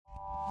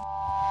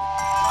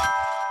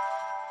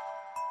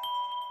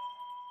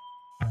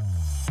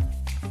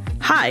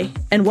Hi,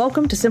 and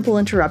welcome to Simple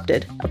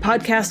Interrupted, a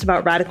podcast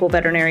about radical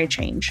veterinary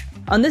change.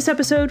 On this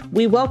episode,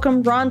 we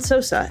welcome Ron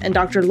Sosa and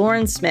Dr.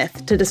 Lauren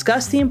Smith to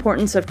discuss the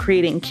importance of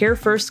creating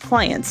CareFirst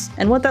clients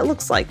and what that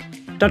looks like.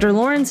 Dr.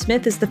 Lauren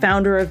Smith is the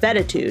founder of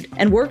Vetitude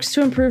and works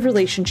to improve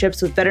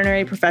relationships with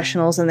veterinary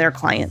professionals and their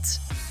clients.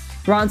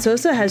 Ron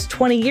Sosa has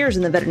 20 years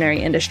in the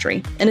veterinary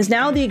industry and is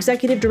now the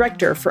executive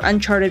director for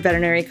Uncharted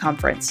Veterinary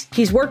Conference.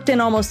 He's worked in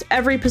almost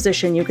every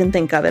position you can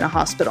think of in a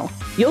hospital.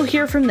 You'll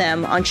hear from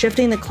them on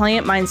shifting the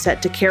client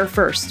mindset to care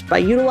first by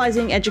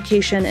utilizing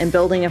education and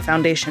building a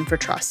foundation for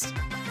trust.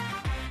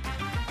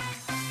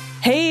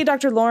 Hey,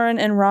 Dr. Lauren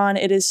and Ron,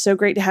 it is so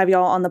great to have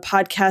y'all on the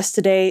podcast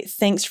today.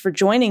 Thanks for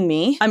joining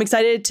me. I'm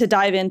excited to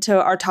dive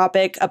into our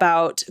topic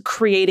about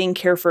creating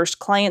CareFirst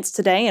clients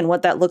today and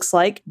what that looks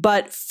like.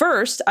 But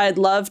first, I'd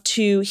love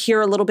to hear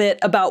a little bit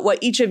about what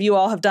each of you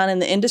all have done in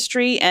the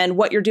industry and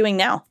what you're doing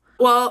now.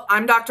 Well,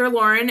 I'm Dr.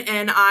 Lauren,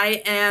 and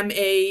I am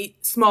a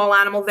small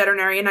animal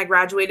veterinarian. I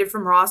graduated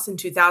from Ross in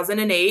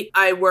 2008.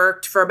 I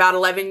worked for about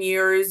 11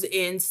 years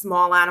in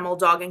small animal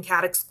dog and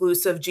cat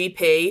exclusive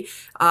GP,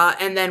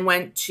 and then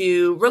went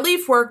to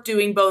relief work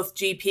doing both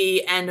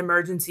GP and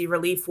emergency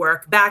relief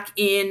work back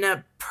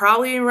in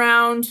probably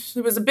around,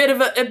 it was a bit of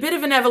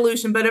an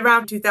evolution, but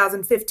around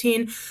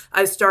 2015,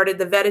 I started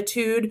the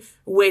Vetitude,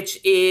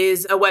 which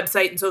is a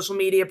website and social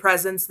media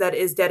presence that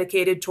is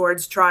dedicated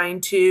towards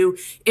trying to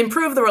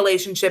improve the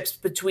relationships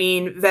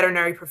between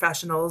veterinary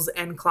professionals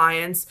and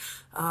clients.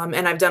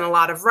 And I've done a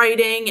lot of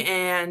writing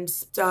and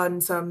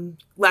done some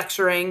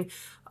lecturing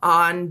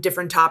on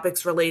different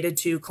topics related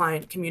to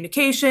client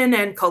communication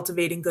and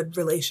cultivating good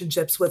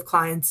relationships with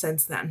clients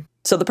since then.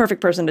 So the perfect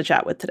person to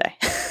chat with today.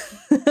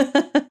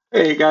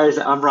 Hey guys,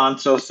 I'm Ron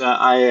Sosa.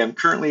 I am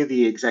currently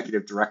the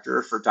executive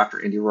director for Dr.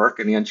 Indy Rourke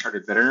and the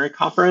Uncharted Veterinary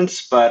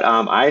Conference, but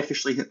I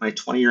officially hit my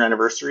 20-year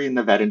anniversary in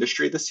the vet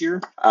industry this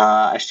year.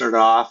 I started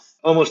off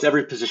almost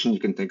every position you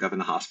can think of in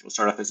the hospital.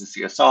 Started off as a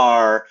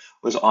CSR,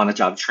 was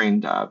on-a-job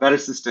trained vet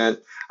assistant.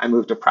 I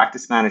moved to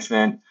practice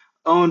management,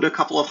 owned a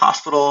couple of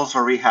hospitals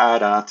where we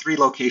had 3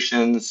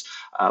 locations.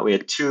 We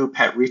had 2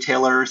 pet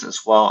retailers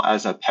as well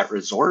as a pet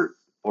resort.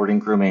 Boarding,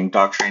 grooming,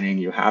 dog training,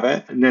 you have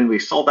it. And then we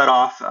sold that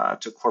off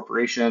to a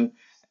corporation,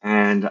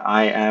 and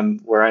I am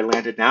where I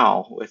landed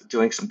now with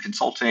doing some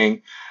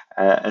consulting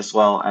as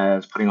well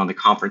as putting on the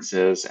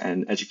conferences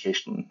and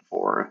education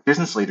for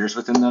business leaders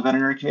within the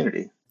veterinary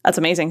community. That's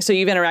amazing. So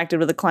you've interacted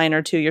with a client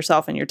or two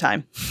yourself in your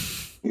time?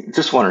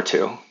 Just 1 or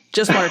 2.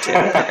 Just 1 or 2.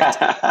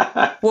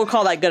 Perfect. We'll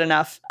call that good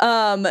enough.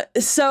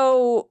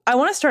 So I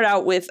want to start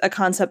out with a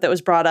concept that was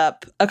brought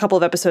up a couple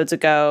of episodes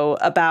ago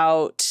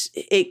about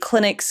a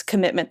clinic's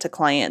commitment to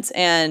clients.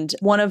 And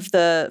one of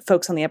the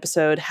folks on the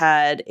episode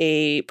had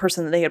a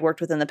person that they had worked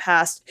with in the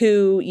past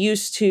who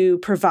used to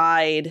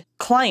provide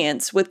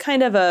clients with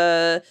kind of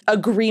a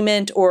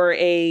agreement or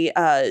a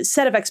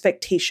set of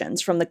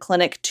expectations from the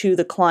clinic to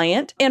the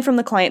client and from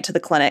the client to the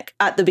clinic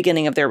at the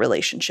beginning of their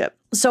relationship.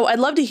 So I'd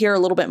love to hear a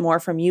little bit more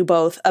from you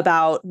both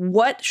about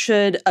what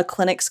should a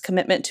clinic's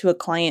commitment to a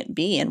client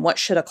be and what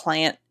should a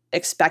client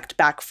expect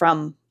back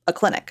from a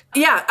clinic?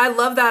 Yeah, I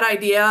love that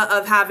idea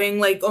of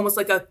having almost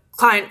like a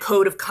client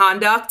code of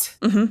conduct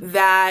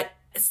that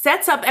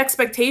sets up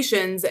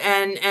expectations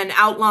and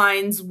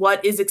outlines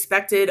what is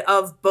expected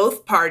of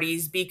both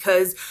parties,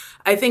 because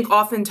I think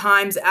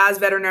oftentimes as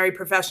veterinary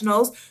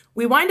professionals,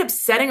 we wind up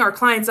setting our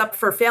clients up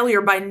for failure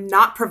by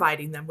not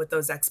providing them with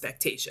those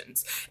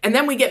expectations. And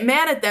then we get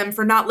mad at them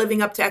for not living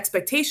up to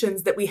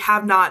expectations that we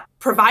have not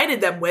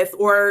provided them with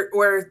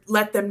or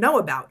let them know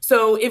about.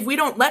 So if we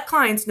don't let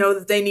clients know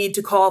that they need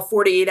to call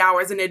 48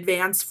 hours in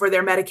advance for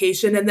their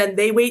medication, and then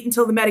they wait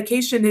until the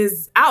medication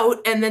is out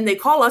and then they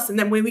call us, and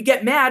then when we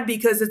get mad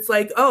because it's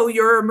like, oh,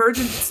 your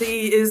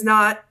emergency is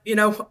not,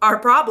 our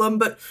problem,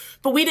 but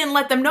we didn't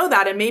let them know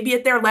that. And maybe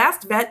at their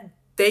last vet,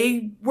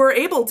 they were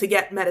able to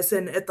get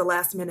medicine at the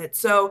last minute.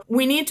 So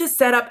we need to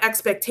set up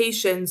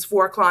expectations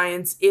for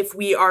clients if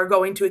we are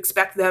going to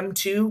expect them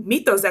to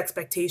meet those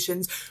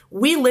expectations.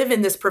 We live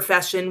in this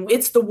profession.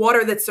 It's the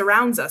water that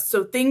surrounds us.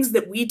 So things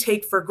that we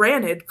take for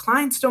granted,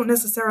 clients don't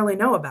necessarily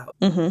know about.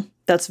 Mm-hmm.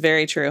 That's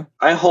very true.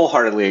 I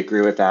wholeheartedly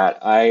agree with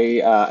that.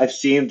 I've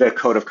seen the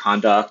code of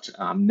conduct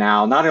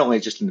now, not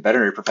only just in the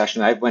veterinary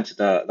profession. I went to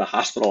the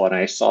hospital and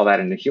I saw that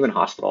in the human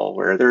hospital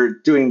where they're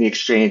doing the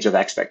exchange of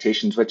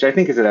expectations, which I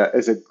think is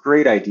a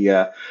great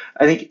idea.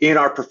 I think in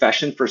our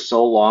profession for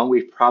so long,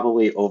 we've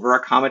probably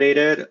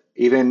over-accommodated.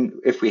 Even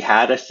if we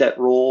had a set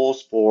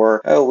rules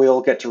for,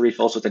 we'll get to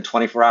refills within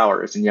 24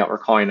 hours, and yet we're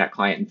calling that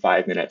client in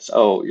 5 minutes.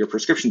 Oh, your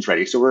prescription's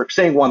ready. So we're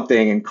saying one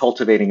thing and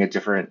cultivating a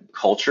different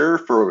culture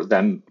for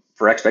them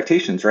for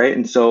expectations, right?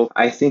 And so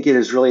I think it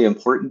is really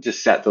important to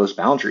set those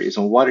boundaries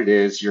on what it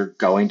is you're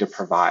going to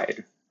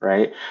provide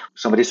right?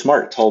 Somebody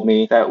smart told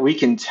me that we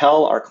can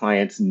tell our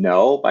clients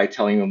no by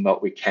telling them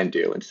what we can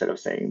do instead of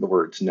saying the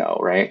words no,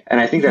 right? And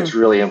I think that's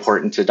really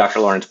important to Dr.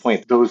 Lauren's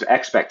point, those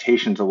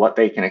expectations of what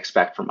they can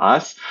expect from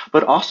us,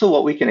 but also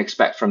what we can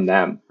expect from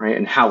them, right?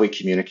 And how we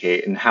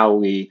communicate and how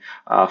we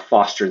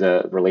foster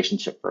the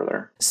relationship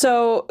further.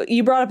 So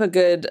you brought up a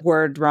good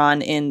word,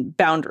 Ron, in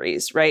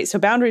boundaries, right? So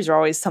boundaries are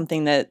always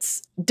something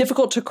that's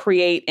difficult to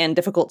create and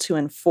difficult to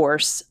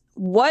enforce.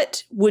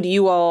 What would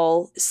you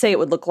all say it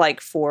would look like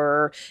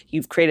for,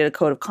 you've created a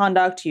code of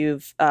conduct,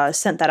 you've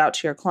sent that out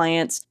to your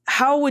clients.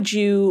 How would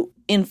you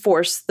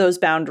enforce those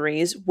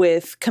boundaries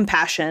with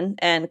compassion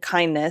and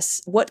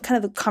kindness? What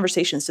kind of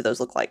conversations do those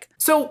look like?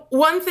 So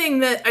one thing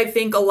that I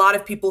think a lot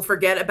of people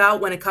forget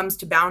about when it comes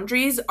to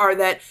boundaries are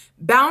that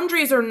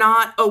boundaries are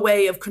not a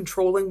way of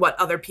controlling what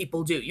other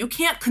people do. You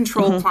can't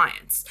control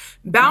clients.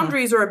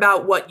 Boundaries are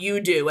about what you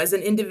do as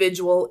an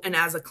individual and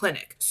as a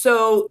clinic.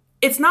 So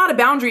it's not a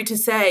boundary to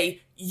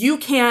say, you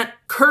can't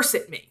curse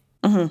at me.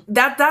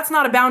 That's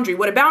not a boundary.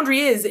 What a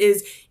boundary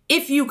is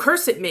if you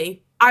curse at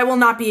me, I will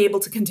not be able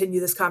to continue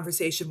this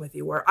conversation with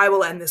you, or I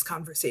will end this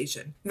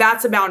conversation.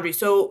 That's a boundary.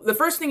 So the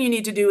first thing you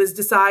need to do is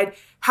decide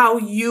how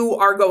you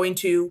are going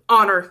to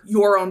honor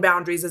your own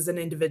boundaries as an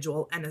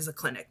individual and as a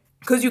clinic,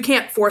 because you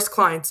can't force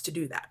clients to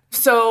do that.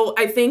 So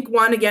I think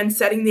one, again,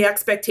 setting the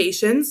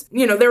expectations.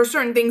 There are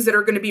certain things that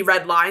are going to be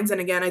red lines.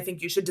 And again, I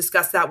think you should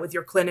discuss that with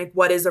your clinic.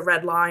 What is a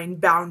red line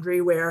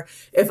boundary where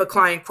if a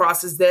client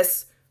crosses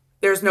this,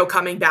 there's no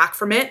coming back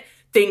from it?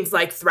 Things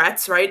like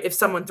threats, right? If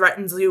someone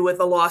threatens you with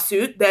a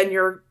lawsuit, then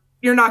you're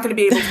not going to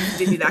be able to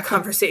continue that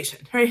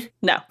conversation, right?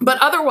 No. But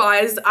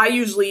otherwise, I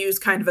usually use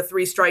kind of a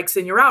 3 strikes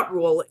and you're out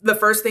rule. The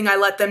first thing I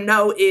let them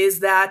know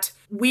is that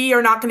we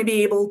are not going to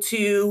be able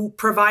to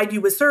provide you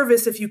with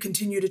service if you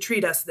continue to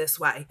treat us this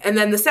way. And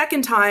then the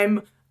second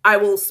time, I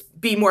will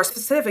be more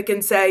specific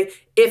and say,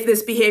 if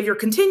this behavior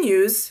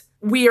continues,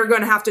 we are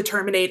going to have to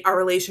terminate our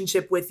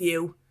relationship with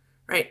you.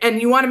 Right.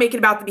 And you want to make it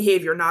about the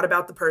behavior, not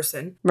about the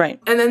person. Right.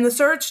 And then the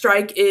third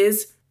strike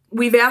is,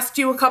 we've asked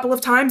you a couple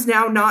of times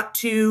now not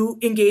to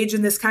engage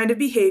in this kind of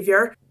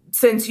behavior.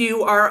 Since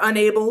you are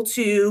unable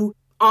to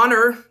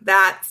honor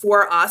that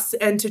for us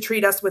and to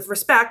treat us with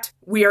respect,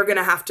 we are going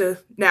to have to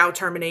now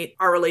terminate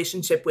our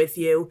relationship with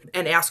you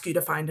and ask you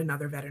to find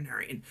another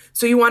veterinarian.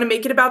 So you want to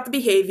make it about the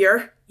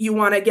behavior. You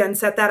want to, again,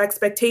 set that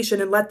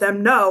expectation and let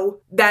them know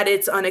that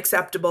it's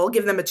unacceptable.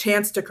 Give them a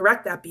chance to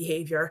correct that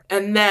behavior.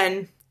 And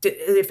then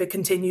if it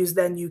continues,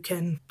 then you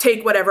can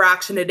take whatever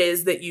action it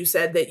is that you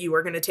said that you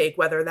were going to take,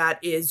 whether that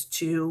is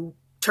to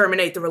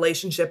terminate the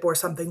relationship or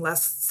something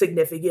less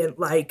significant,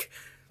 like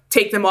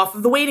take them off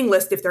of the waiting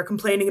list if they're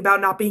complaining about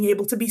not being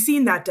able to be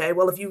seen that day.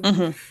 Well, if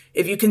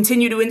you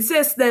continue to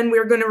insist, then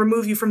we're going to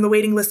remove you from the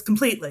waiting list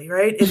completely,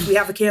 right? If we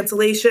have a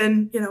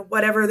cancellation,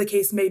 whatever the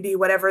case may be,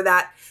 whatever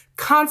that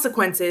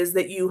consequence is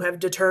that you have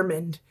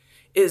determined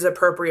is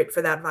appropriate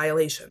for that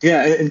violation.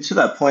 Yeah, and to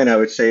that point, I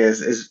would say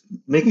is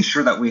making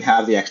sure that we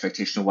have the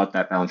expectation of what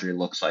that boundary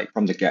looks like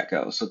from the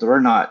get-go, so that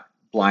we're not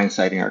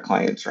blindsiding our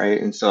clients,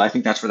 right? And so I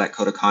think that's where that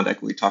code of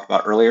conduct we talked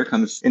about earlier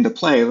comes into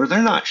play, where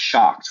they're not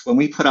shocked. When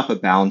we put up a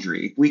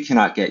boundary, we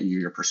cannot get you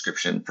your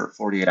prescription for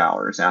 48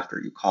 hours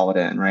after you call it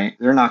in, right?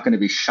 They're not going to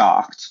be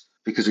shocked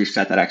because we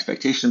set that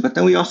expectation. But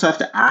then we also have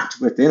to act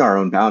within our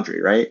own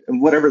boundary, right?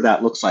 And whatever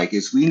that looks like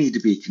is we need to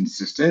be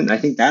consistent. And I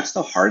think that's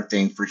the hard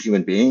thing for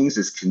human beings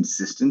is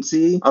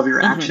consistency of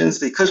your actions,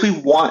 because we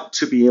want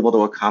to be able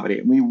to accommodate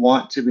and we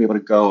want to be able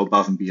to go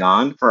above and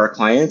beyond for our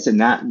clients.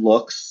 And that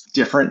looks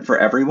different for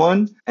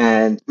everyone.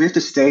 And we have to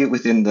stay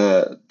within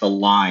the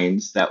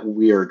lines that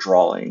we are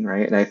drawing,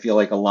 right? And I feel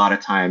like a lot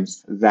of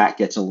times that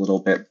gets a little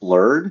bit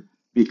blurred,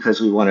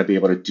 because we want to be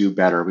able to do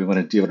better. We want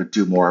to be able to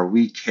do more.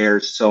 We care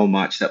so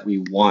much that we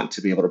want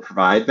to be able to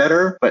provide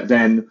better. But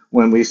then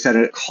when we set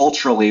it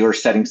culturally, we're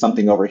setting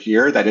something over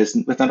here that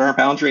isn't within our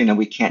boundary, and then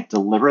we can't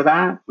deliver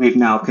that, we've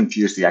now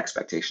confused the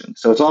expectation.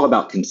 So it's all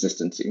about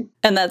consistency.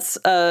 And that's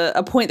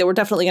a point that we're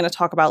definitely going to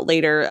talk about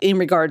later in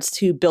regards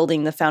to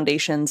building the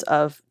foundations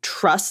of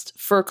trust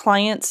for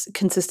clients.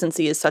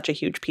 Consistency is such a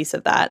huge piece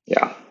of that.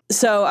 Yeah.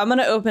 So I'm going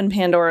to open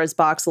Pandora's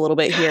box a little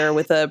bit here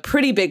with a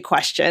pretty big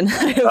question.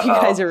 I hope you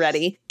guys are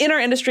ready. In our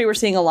industry, we're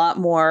seeing a lot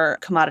more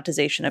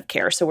commoditization of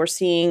care. So we're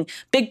seeing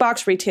big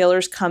box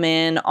retailers come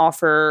in,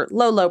 offer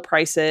low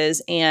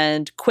prices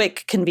and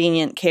quick,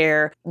 convenient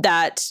care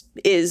that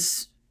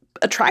is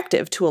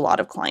attractive to a lot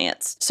of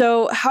clients.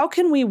 So how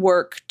can we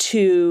work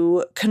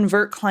to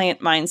convert client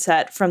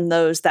mindset from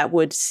those that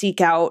would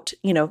seek out,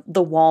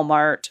 the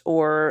Walmart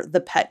or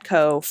the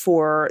Petco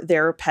for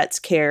their pet's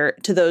care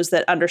to those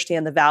that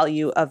understand the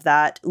value of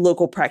that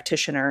local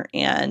practitioner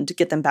and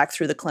get them back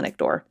through the clinic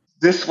door?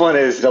 This one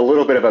is a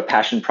little bit of a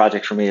passion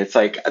project for me. It's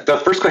like the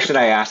first question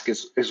I ask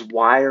is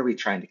why are we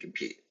trying to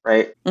compete?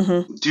 right?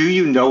 Do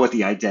you know what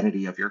the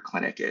identity of your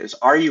clinic is?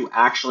 Are you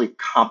actually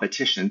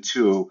competition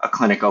to a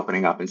clinic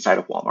opening up inside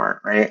of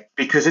Walmart, right?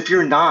 Because if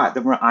you're not,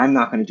 then I'm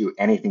not going to do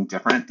anything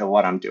different than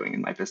what I'm doing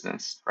in my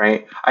business,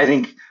 right? I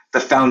think the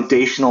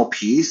foundational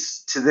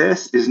piece to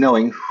this is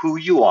knowing who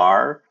you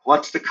are,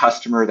 what's the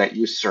customer that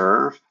you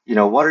serve,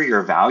 what are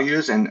your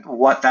values and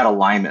what that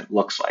alignment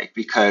looks like.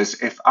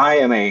 Because if I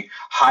am a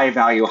high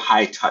value,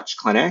 high touch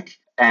clinic,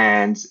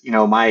 and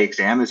my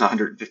exam is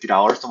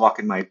 $150 to walk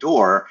in my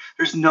door,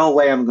 there's no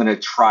way I'm going to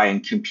try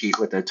and compete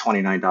with a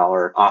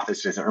 $29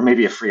 office visit or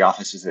maybe a free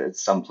office visit at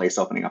some place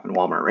opening up in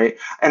Walmart, right?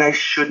 And I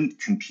shouldn't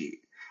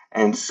compete.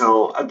 And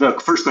so the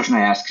first question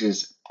I ask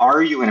is,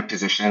 are you in a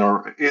position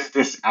or is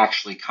this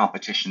actually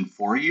competition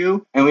for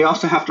you? And we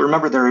also have to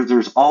remember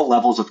there's all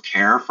levels of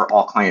care for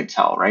all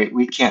clientele, right?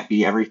 We can't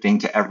be everything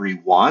to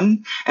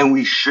everyone, and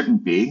we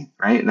shouldn't be,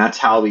 right? And that's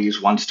how these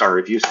 1-star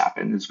reviews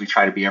happen, is we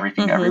try to be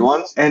everything to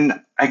everyone.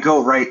 And I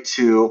go right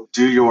to,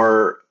 do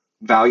your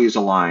values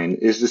align?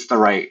 Is this the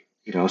right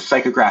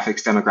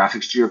psychographics,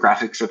 demographics,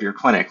 geographics of your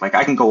clinic? Like,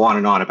 I can go on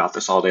and on about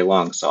this all day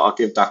long, so I'll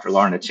give Dr.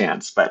 Lauren a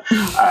chance, but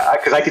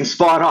because I can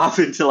spawn off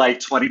into like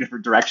 20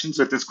 different directions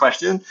with this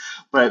question.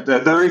 But the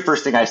very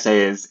first thing I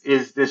say is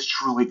this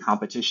truly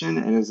competition,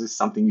 and is this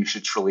something you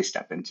should truly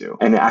step into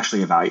and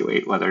actually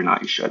evaluate whether or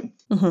not you should?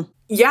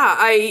 Yeah,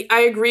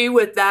 I agree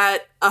with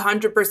that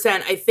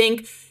 100%. I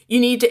think you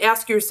need to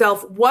ask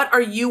yourself, what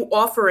are you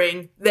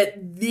offering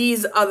that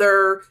these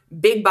other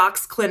big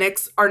box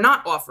clinics are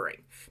not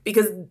offering?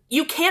 Because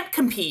you can't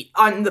compete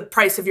on the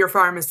price of your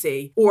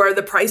pharmacy or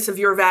the price of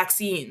your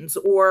vaccines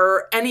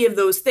or any of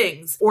those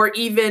things, or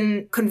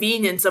even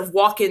convenience of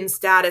walk-in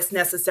status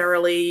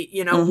necessarily,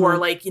 or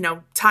like,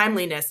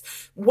 timeliness.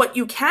 What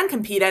you can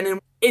compete in, and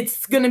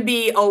it's going to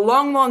be a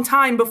long, long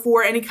time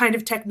before any kind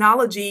of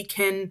technology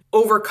can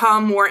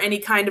overcome or any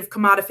kind of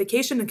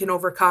commodification can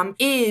overcome,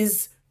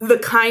 is the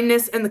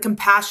kindness and the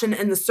compassion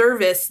and the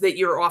service that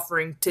you're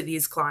offering to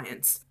these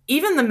clients.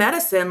 Even the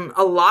medicine,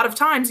 a lot of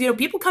times,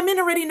 people come in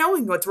already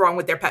knowing what's wrong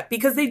with their pet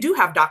because they do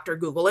have Dr.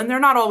 Google, and they're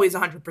not always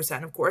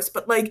 100%, of course,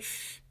 but like,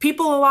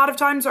 people a lot of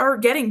times are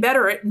getting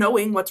better at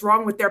knowing what's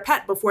wrong with their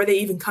pet before they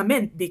even come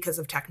in because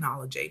of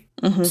technology.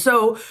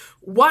 So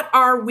what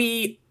are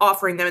we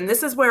offering them? And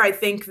this is where I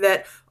think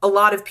that a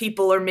lot of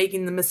people are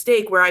making the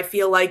mistake, where I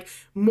feel like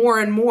more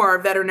and more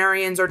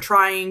veterinarians are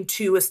trying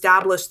to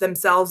establish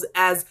themselves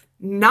as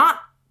not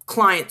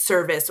client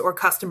service or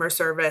customer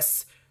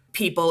service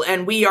people,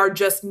 and we are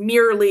just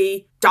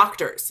merely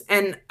doctors.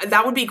 And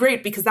that would be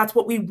great because that's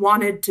what we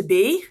wanted to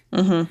be.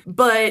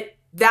 But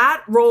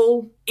that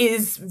role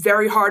is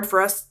very hard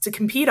for us to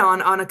compete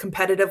on a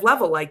competitive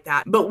level like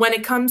that. But when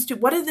it comes to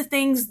what are the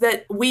things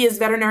that we as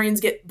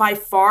veterinarians get by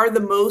far the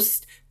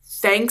most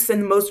thanks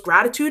and the most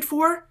gratitude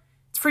for,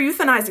 it's for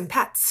euthanizing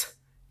pets.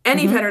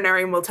 Any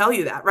veterinarian will tell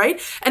you that, right?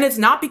 And it's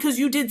not because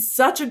you did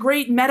such a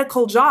great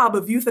medical job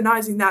of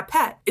euthanizing that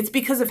pet. It's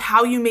because of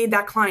how you made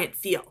that client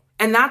feel.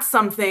 And that's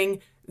something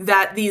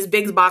that these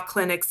big box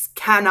clinics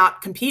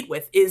cannot compete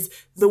with, is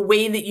the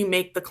way that you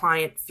make the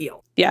client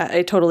feel. Yeah,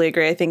 I totally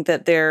agree. I think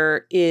that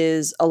there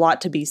is a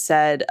lot to be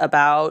said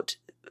about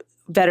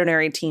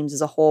veterinary teams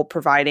as a whole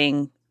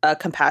providing a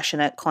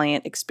compassionate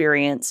client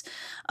experience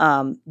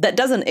that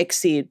doesn't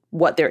exceed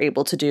what they're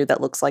able to do,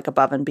 that looks like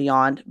above and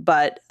beyond,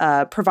 but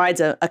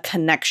provides a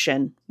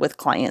connection with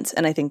clients.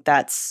 And I think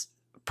that's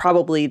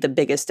probably the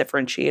biggest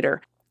differentiator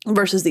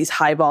versus these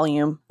high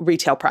volume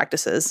retail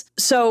practices.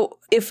 So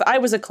if I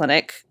was a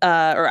clinic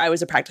or I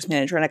was a practice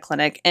manager in a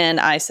clinic and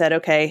I said,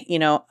 okay,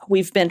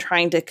 we've been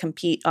trying to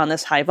compete on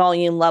this high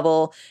volume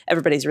level.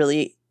 Everybody's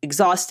really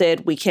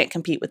exhausted. We can't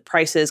compete with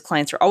prices.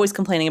 Clients are always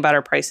complaining about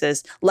our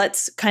prices.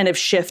 Let's kind of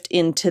shift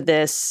into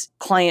this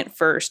client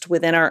first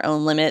within our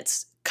own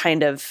limits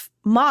kind of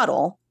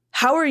model.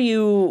 How are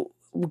you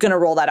going to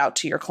roll that out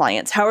to your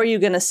clients? How are you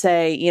going to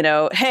say,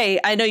 hey,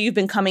 I know you've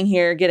been coming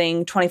here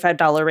getting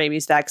 $25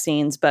 rabies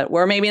vaccines, but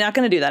we're maybe not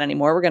going to do that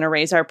anymore. We're going to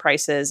raise our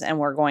prices and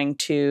we're going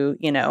to,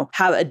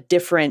 have a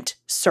different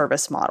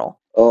service model.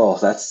 Oh,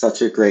 that's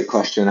such a great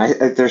question.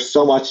 There's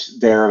so much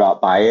there about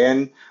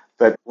buy-in,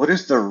 but what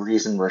is the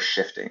reason we're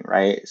shifting,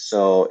 right?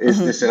 So is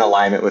this in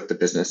alignment with the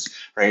business,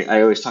 right?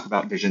 I always talk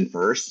about vision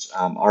first.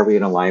 Are we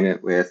in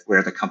alignment with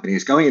where the company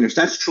is going? And if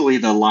that's truly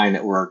the line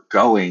that we're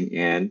going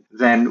in,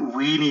 then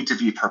we need to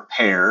be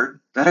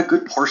prepared that a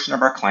good portion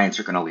of our clients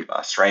are going to leave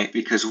us, right?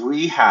 Because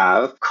we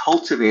have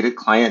cultivated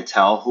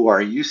clientele who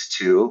are used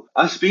to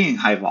us being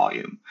high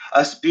volume,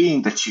 us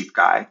being the cheap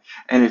guy.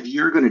 And if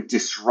you're going to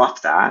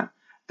disrupt that,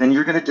 then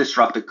you're going to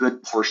disrupt a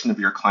good portion of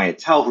your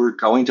clientele who are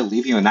going to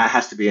leave you. And that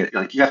has to be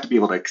like, you have to be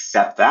able to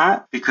accept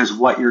that, because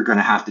what you're going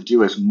to have to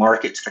do is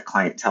market to the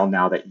clientele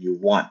now that you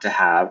want to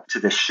have to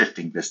this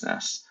shifting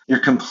business. You're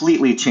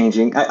completely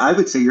changing. I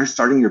would say you're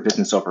starting your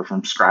business over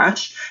from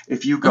scratch.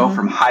 If you go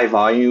from high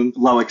volume,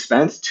 low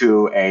expense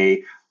to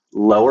a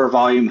lower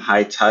volume,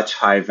 high touch,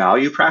 high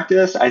value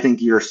practice, I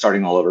think you're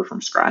starting all over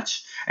from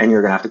scratch, and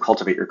you're going to have to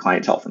cultivate your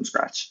clientele from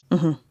scratch.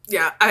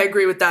 Yeah, I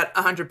agree with that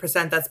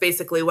 100%. That's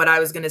basically what I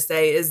was going to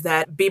say, is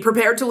that be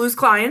prepared to lose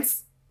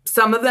clients.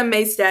 Some of them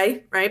may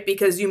stay, right?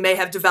 Because you may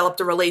have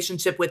developed a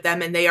relationship with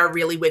them and they are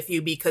really with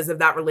you because of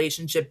that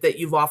relationship that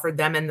you've offered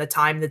them and the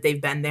time that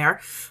they've been there.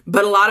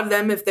 But a lot of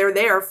them, if they're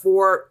there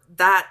for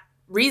that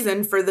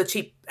reason, for the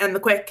cheap and the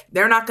quick,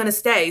 they're not going to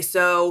stay.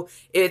 So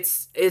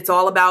it's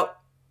all about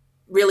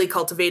really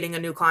cultivating a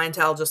new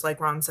clientele, just like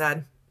Ron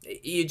said.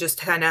 You just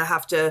kind of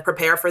have to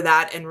prepare for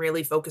that and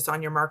really focus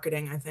on your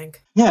marketing, I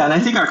think. Yeah, and I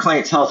think our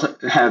clientele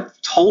have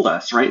told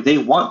us, right? They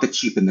want the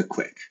cheap and the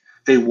quick.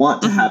 They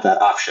want to have that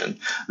option.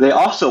 They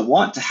also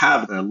want to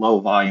have the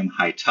low volume,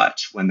 high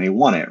touch when they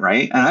want it,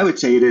 right? And I would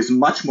say it is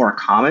much more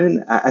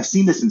common. I've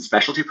seen this in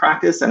specialty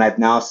practice, and I've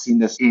now seen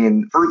this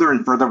in further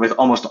and further with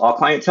almost all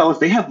clientele.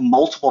 They have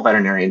multiple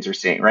veterinarians are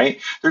saying,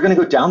 right? They're going to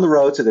go down the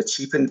road to the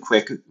cheap and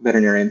quick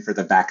veterinarian for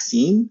the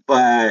vaccine,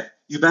 but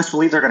you best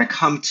believe they're going to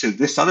come to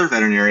this other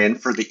veterinarian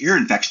for the ear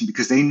infection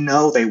because they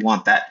know they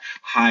want that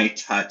high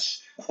touch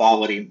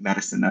quality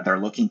medicine that they're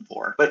looking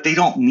for. But they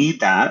don't need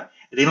that.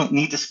 They don't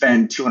need to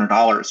spend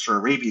 $200 for a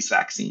rabies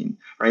vaccine,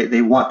 right?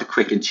 They want the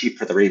quick and cheap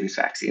for the rabies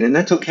vaccine. And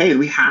that's okay.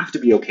 We have to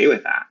be okay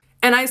with that.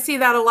 And I see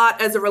that a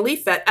lot as a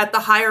relief vet at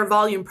the higher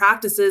volume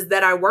practices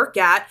that I work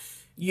at.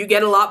 You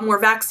get a lot more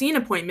vaccine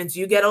appointments.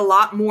 You get a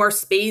lot more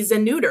spays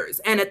and neuters.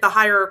 And at the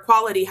higher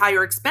quality,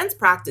 higher expense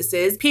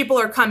practices, people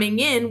are coming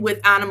in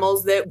with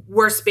animals that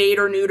were spayed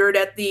or neutered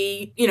at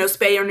the,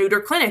 spay or neuter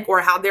clinic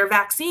or had their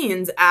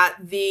vaccines at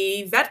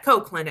the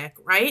Vetco clinic,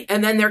 right?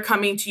 And then they're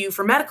coming to you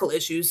for medical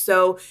issues.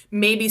 So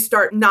maybe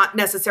start not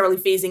necessarily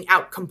phasing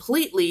out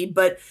completely,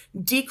 but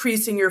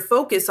decreasing your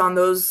focus on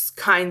those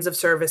kinds of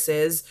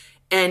services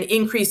and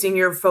increasing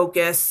your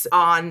focus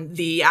on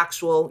the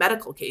actual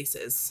medical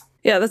cases.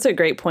 Yeah, that's a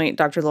great point,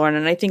 Dr. Lauren.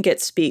 And I think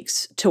it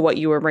speaks to what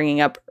you were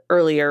bringing up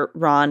earlier,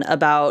 Ron,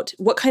 about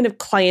what kind of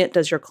client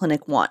does your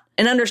clinic want?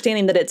 And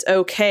understanding that it's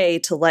okay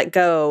to let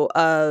go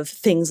of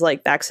things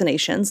like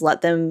vaccinations,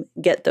 let them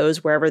get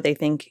those wherever they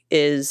think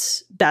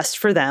is best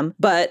for them.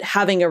 But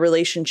having a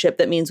relationship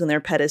that means when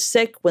their pet is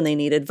sick, when they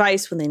need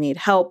advice, when they need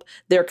help,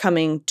 they're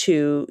coming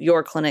to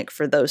your clinic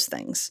for those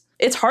things.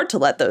 It's hard to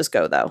let those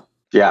go, though.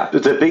 Yeah,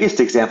 the biggest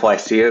example I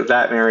see of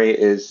that, Mary,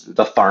 is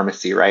the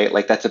pharmacy, right?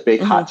 Like that's a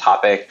big hot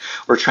topic.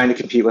 We're trying to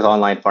compete with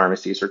online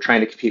pharmacies. We're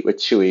trying to compete with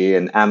Chewy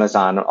and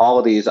Amazon and all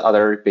of these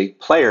other big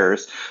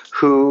players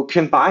who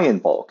can buy in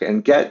bulk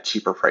and get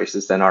cheaper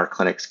prices than our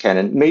clinics can.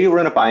 And maybe we're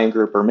in a buying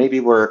group or maybe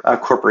we're a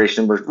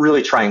corporation. We're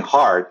really trying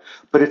hard.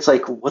 But it's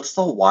like, what's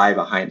the why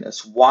behind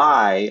this?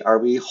 Why are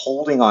we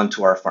holding on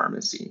to our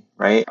pharmacy,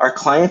 right? Our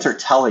clients are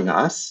telling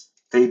us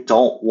they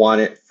don't want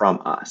it from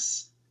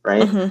us.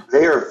 Right?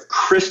 They are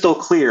crystal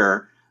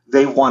clear.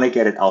 They want to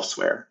get it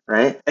elsewhere,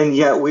 right? And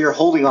yet we are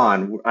holding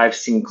on. I've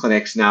seen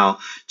clinics now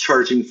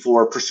charging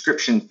for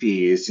prescription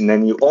fees, and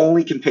then you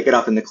only can pick it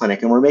up in the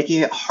clinic. And we're making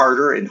it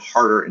harder and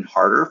harder and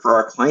harder for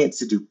our clients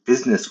to do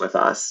business with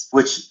us,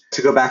 which,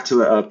 to go back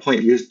to a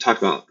point you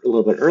talked about a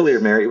little bit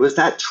earlier, Mary, it was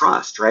that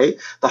trust, right?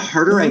 The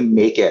harder I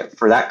make it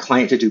for that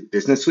client to do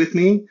business with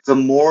me, the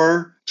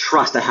more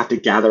trust I have to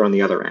gather on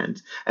the other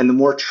end. And the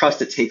more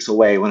trust it takes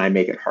away when I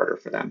make it harder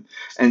for them.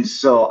 And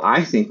so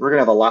I think we're going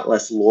to have a lot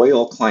less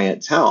loyal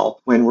clientele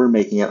when we're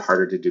making it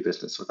harder to do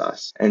business with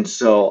us. And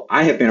so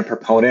I have been a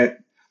proponent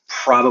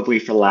probably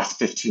for the last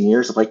 15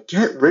 years of like,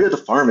 get rid of the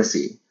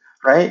pharmacy,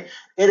 right?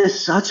 It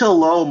is such a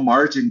low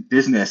margin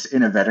business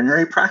in a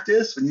veterinary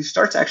practice. When you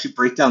start to actually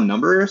break down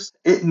numbers,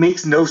 it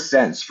makes no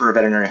sense for a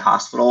veterinary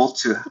hospital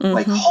to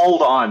like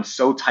hold on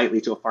so tightly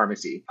to a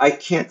pharmacy. I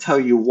can't tell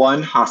you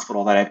one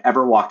hospital that I've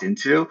ever walked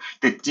into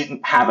that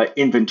didn't have an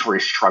inventory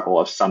struggle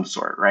of some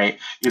sort, right?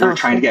 Either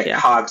trying to get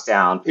COGS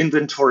down,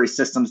 inventory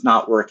systems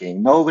not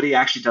working, nobody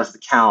actually does the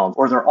count,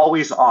 or they're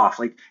always off.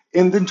 Like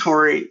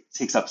inventory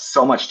takes up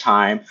so much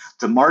time.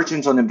 The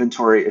margins on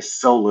inventory is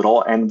so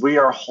little, and we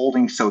are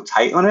holding so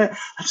tight on it.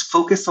 Let's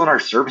focus on our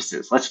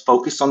services. Let's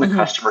focus on the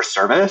customer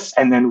service,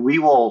 and then we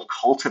will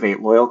cultivate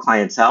loyal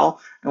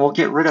clientele, and we'll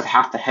get rid of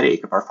half the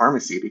headache of our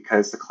pharmacy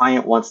because the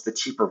client wants the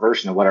cheaper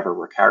version of whatever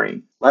we're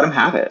carrying. Let them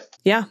have it.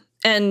 Yeah.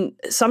 And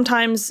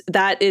sometimes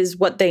that is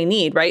what they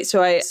need, right?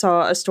 So I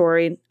saw a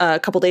story a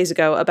couple days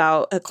ago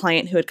about a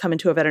client who had come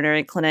into a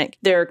veterinary clinic.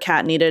 Their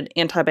cat needed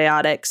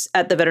antibiotics.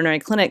 At the veterinary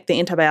clinic, the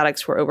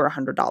antibiotics were over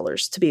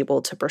 $100 to be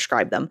able to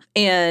prescribe them.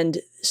 And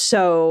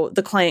so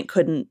the client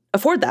couldn't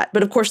afford that.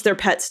 But of course, their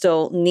pet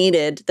still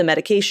needed the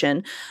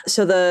medication.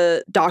 So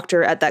the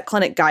doctor at that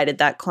clinic guided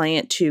that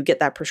client to get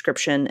that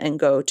prescription and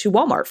go to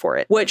Walmart for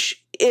it,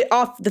 which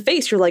off the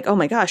face, you're like, oh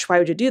my gosh, why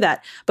would you do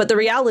that? But the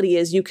reality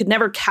is you could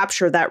never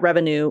capture that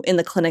revenue in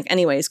the clinic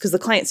anyways, because the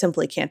client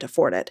simply can't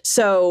afford it.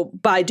 So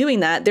by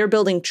doing that, they're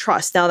building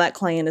trust. Now that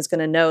client is going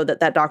to know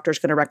that that doctor is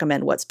going to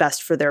recommend what's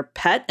best for their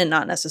pet and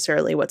not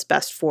necessarily what's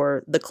best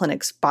for the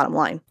clinic's bottom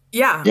line.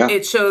 Yeah,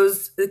 it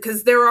shows,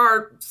 because there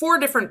are 4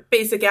 different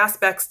basic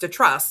aspects to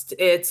trust.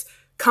 It's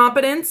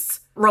competence,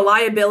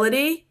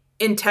 reliability,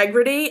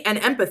 integrity, and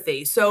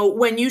empathy. So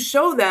when you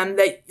show them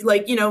that,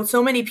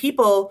 so many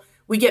people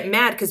we get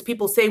mad because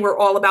people say we're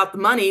all about the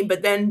money,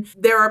 but then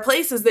there are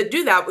places that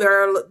do that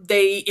where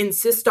they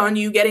insist on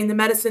you getting the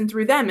medicine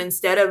through them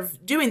instead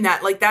of doing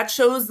that. Like that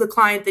shows the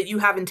client that you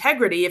have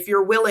integrity. If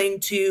you're willing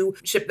to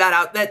ship that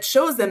out, that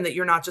shows them that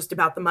you're not just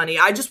about the money.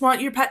 I just want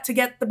your pet to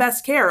get the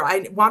best care.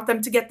 I want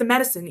them to get the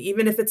medicine,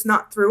 even if it's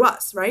not through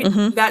us, right?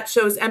 That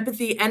shows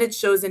empathy and it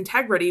shows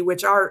integrity,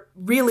 which are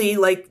really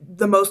like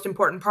the most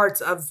important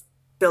parts of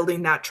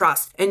building that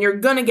trust. And you're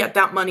going to get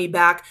that money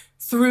back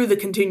through the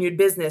continued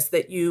business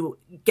that you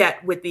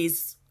get with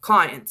these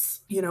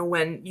clients,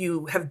 when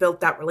you have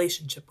built that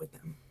relationship with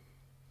them.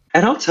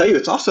 And I'll tell you,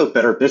 it's also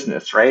better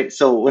business, right?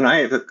 So when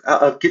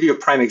I'll give you a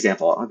prime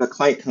example. I have a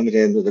client coming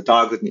in with a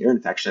dog with an ear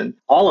infection.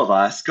 All of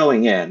us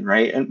going in,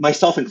 right? And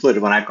myself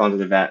included, when I've gone to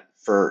the vet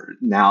for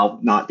now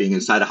not being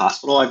inside a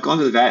hospital, I've gone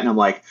to the vet and I'm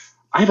like,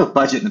 I have a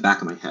budget in the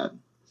back of my head.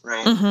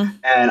 Right.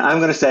 And I'm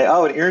going to say,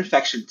 an ear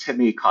infection to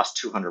me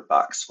costs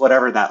 $200,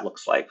 whatever that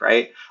looks like.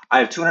 Right. I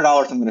have $200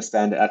 I'm going to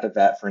spend at the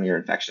vet for an ear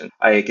infection.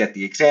 I get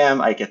the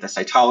exam. I get the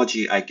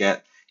cytology. I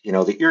get,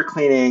 the ear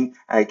cleaning.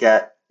 I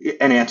get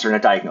an answer and a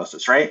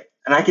diagnosis. Right.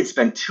 And I could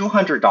spend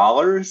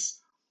 $200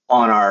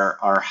 on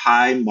our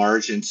high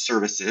margin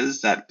services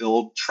that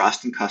build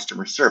trust and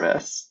customer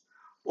service,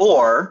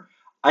 or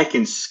I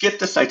can skip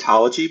the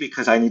cytology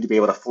because I need to be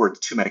able to afford the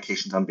 2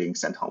 medications I'm being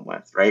sent home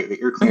with, right? The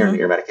ear cleaner and the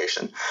ear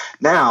medication.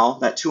 Now,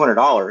 that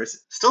 $200,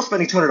 still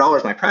spending $200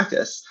 in my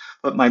practice,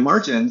 but my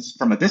margins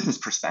from a business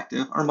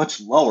perspective are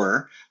much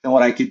lower than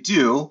what I could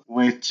do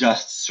with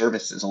just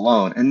services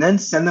alone. And then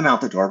send them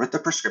out the door with the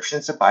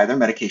prescriptions to buy their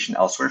medication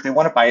elsewhere. If they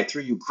want to buy it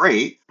through you,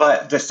 great.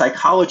 But the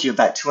psychology of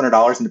that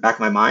 $200 in the back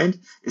of my mind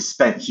is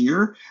spent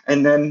here.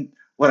 And then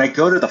when I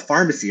go to the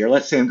pharmacy, or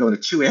let's say I'm going to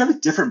Chewy, I have a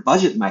different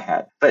budget in my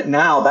head. But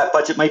now that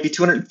budget might be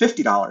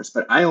 $250,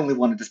 but I only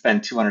wanted to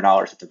spend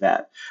 $200 at the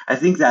vet. I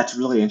think that's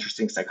really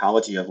interesting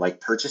psychology of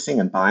like purchasing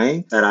and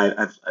buying that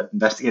I've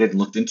investigated and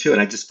looked into. And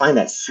I just find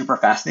that super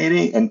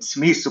fascinating. And to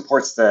me,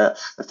 supports the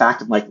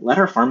fact of like, let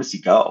our pharmacy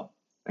go.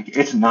 Like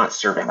it's not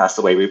serving us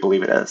the way we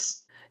believe it is.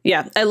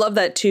 Yeah, I love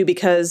that too,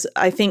 because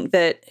I think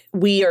that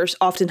we are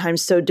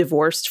oftentimes so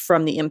divorced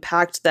from the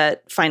impact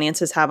that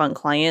finances have on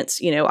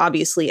clients.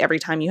 Obviously, every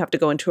time you have to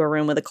go into a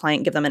room with a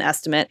client, give them an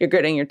estimate, you're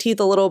gritting your teeth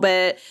a little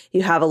bit.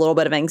 You have a little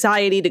bit of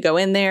anxiety to go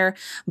in there.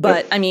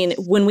 But I mean,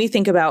 when we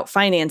think about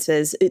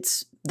finances,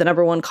 it's the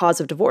number one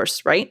cause of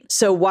divorce, right?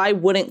 So why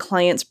wouldn't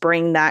clients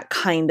bring that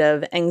kind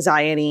of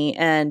anxiety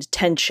and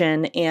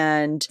tension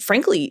and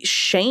frankly,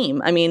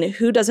 shame? I mean,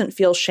 who doesn't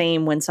feel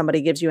shame when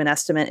somebody gives you an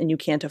estimate and you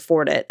can't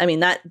afford it? I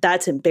mean,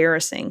 that's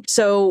embarrassing.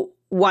 So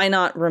why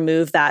not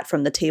remove that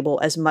from the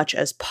table as much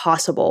as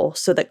possible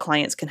so that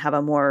clients can have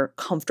a more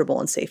comfortable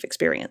and safe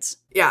experience?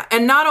 Yeah.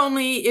 And not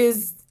only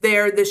is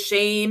there the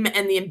shame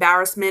and the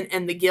embarrassment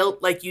and the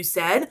guilt, like you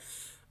said,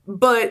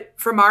 but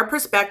from our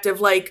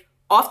perspective, like,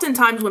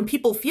 oftentimes when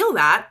people feel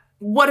that,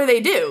 what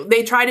do?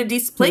 They try to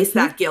displace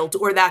that guilt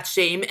or that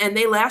shame, and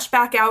they lash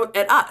back out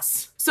at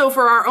us. So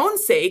for our own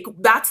sake,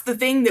 that's the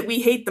thing that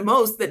we hate the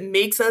most that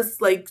makes us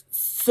like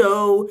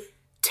so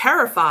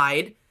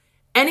terrified.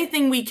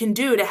 Anything we can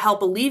do to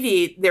help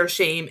alleviate their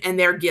shame and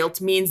their guilt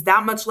means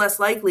that much less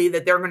likely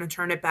that they're going to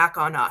turn it back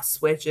on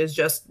us, which is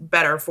just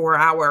better for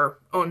our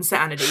own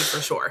sanity for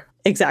sure.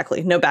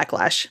 Exactly. No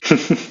backlash.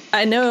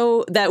 I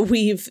know that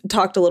we've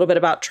talked a little bit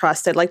about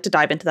trust. I'd like to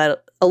dive into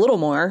that a little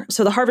more.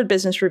 So the Harvard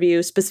Business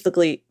Review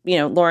specifically,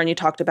 Lauren, you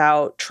talked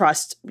about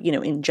trust,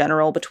 in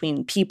general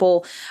between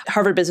people.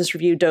 Harvard Business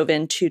Review dove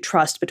into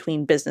trust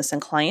between business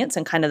and clients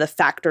and kind of the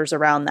factors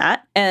around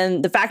that.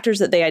 And the factors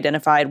that they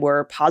identified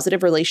were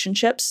positive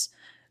relationships,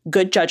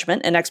 good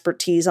judgment and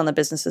expertise on the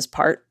business's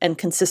part, and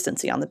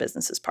consistency on the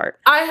business's part.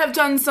 I have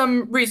done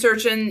some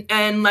research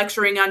and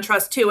lecturing on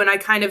trust too, and I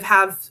kind of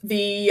have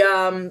the,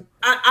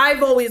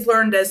 I've always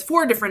learned as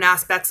 4 different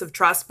aspects of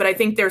trust, but I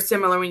think they're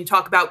similar when you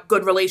talk about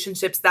good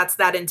relationships. That's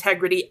that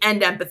integrity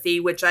and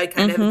empathy, which I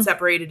kind of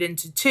separated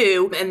into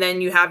 2. And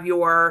then you have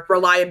your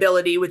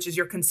reliability, which is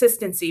your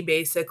consistency,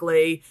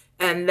 basically.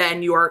 And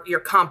then your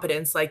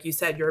competence, like you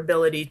said, your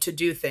ability to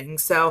do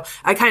things. So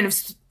I kind of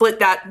split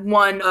that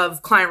one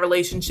of client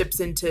relationships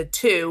into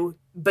 2.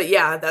 But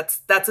yeah,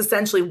 that's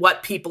essentially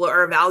what people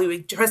are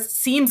evaluating. Trust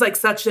seems like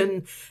such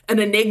an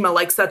enigma,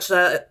 like such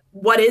a,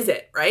 what is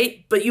it,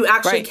 right? But you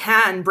actually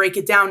can break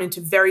it down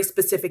into very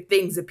specific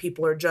things that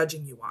people are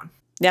judging you on.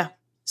 Yeah.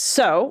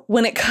 So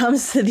when it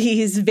comes to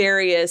these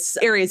various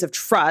areas of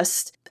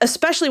trust,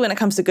 especially when it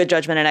comes to good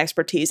judgment and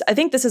expertise, I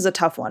think this is a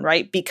tough one,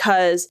 right?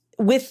 Because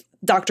with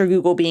Dr.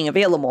 Google being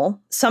available,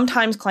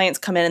 sometimes clients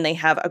come in and they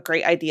have a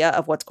great idea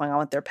of what's going on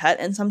with their pet,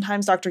 and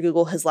sometimes Dr.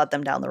 Google has led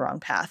them down the wrong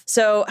path.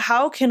 So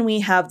how can we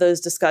have those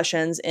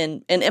discussions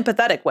in an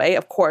empathetic way,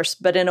 of course,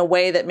 but in a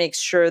way that makes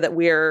sure that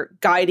we're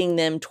guiding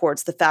them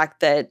towards the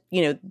fact that,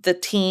 the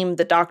team,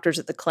 the doctors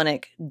at the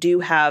clinic do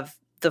have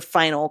the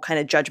final kind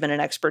of judgment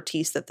and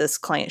expertise that this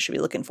client should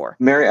be looking for?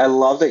 Mary, I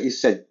love that you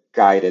said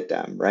guided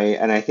them, right?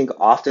 And I think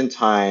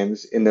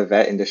oftentimes in the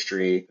vet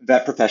industry,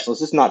 vet professionals,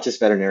 this is not just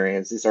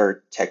veterinarians, these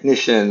are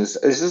technicians,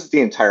 this is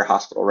the entire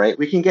hospital, right?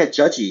 We can get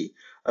judgy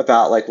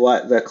about like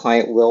what the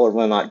client will or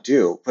will not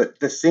do. But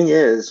the thing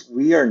is,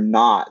 we are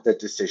not the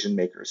decision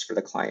makers for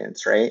the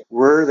clients, right?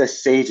 We're the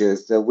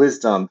sages, the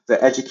wisdom,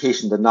 the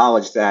education, the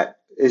knowledge that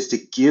is to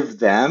give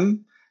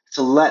them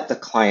to let the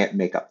client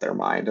make up their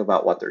mind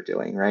about what they're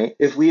doing, right?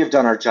 If we have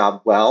done our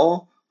job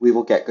well, we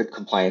will get good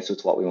compliance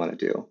with what we want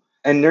to do.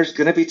 And there's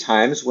going to be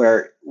times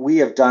where we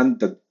have done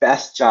the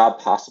best job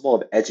possible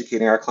of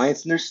educating our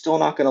clients, and they're still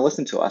not going to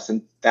listen to us.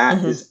 And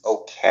that is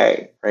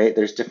okay, right?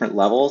 There's different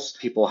levels.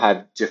 People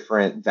have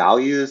different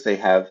values. They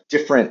have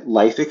different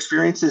life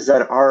experiences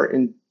that are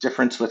in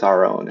difference with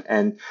our own.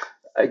 And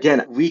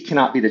again, we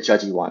cannot be the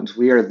judgy ones.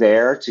 We are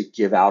there to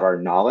give out our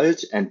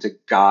knowledge and to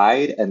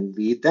guide and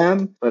lead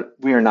them, but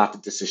we are not the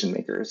decision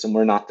makers and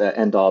we're not the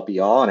end all be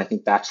all. And I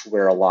think that's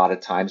where a lot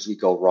of times we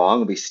go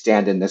wrong. We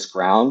stand in this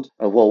ground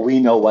of, well, we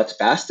know what's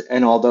best.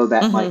 And although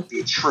that might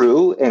be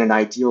true in an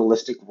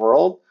idealistic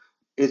world,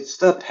 it's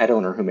the pet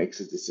owner who makes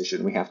the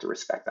decision. We have to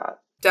respect that.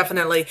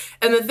 Definitely.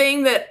 And the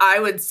thing that I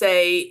would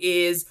say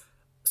is,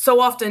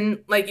 so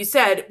often, like you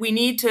said, we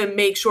need to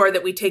make sure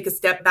that we take a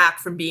step back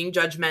from being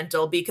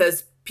judgmental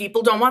because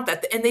people don't want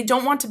that. And they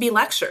don't want to be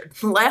lectured.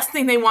 The last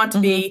thing they want to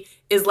be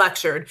is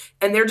lectured.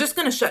 And they're just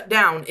going to shut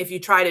down if you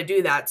try to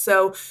do that.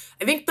 So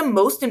I think the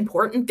most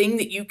important thing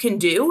that you can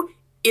do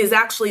is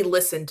actually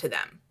listen to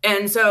them.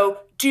 And so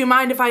do you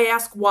mind if I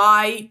ask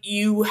why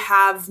you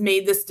have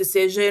made this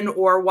decision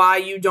or why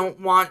you don't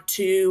want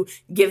to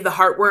give the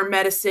heartworm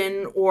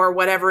medicine or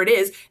whatever it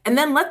is? And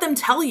then let them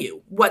tell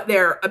you what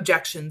their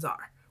objections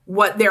are,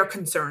 what their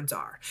concerns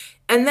are,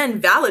 and then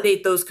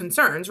validate those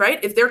concerns,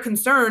 right? If they're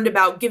concerned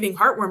about giving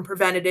heartworm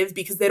preventative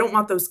because they don't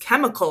want those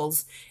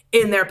chemicals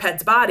in their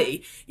pet's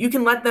body, you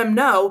can let them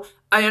know,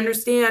 I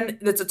understand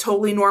that's a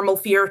totally normal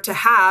fear to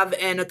have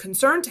and a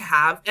concern to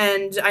have.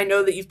 And I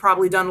know that you've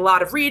probably done a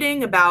lot of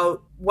reading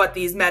about what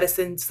these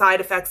medicine side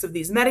effects of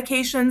these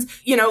medications,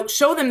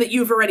 show them that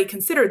you've already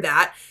considered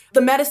that. The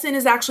medicine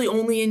is actually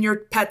only in your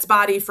pet's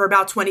body for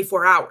about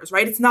 24 hours,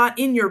 right? It's not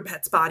in your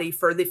pet's body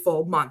for the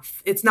full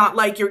month. It's not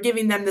like you're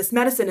giving them this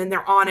medicine and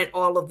they're on it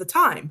all of the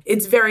time.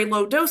 It's very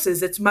low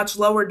doses. It's much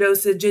lower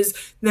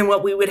dosages than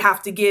what we would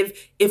have to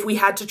give if we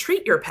had to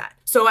treat your pet.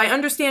 So I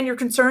understand your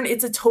concern.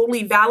 It's a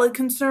totally valid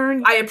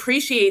concern. I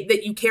appreciate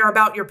that you care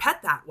about your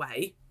pet that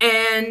way.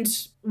 And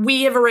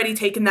we have already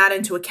taken that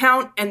into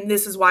account. And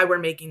this is why we're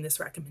making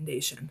this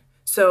recommendation.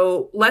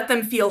 So let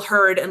them feel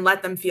heard and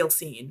let them feel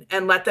seen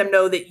and let them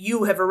know that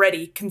you have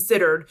already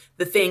considered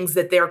the things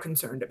that they're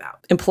concerned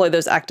about. Employ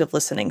those active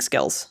listening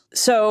skills.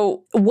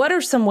 So what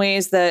are some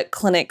ways that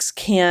clinics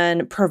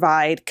can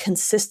provide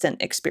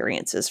consistent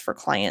experiences for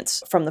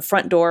clients from the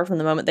front door, from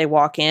the moment they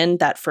walk in,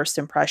 that first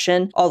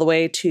impression, all the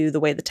way to the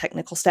way the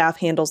technical staff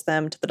handles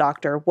them to the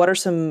doctor? What are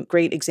some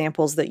great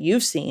examples that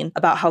you've seen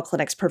about how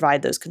clinics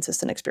provide those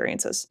consistent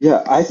experiences?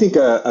 Yeah, I think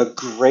a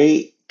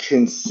great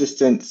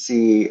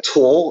consistency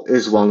tool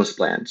is wellness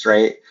plans,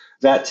 right?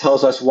 That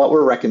tells us what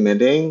we're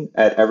recommending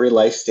at every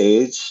life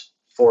stage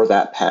for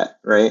that pet,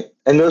 right?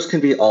 And those can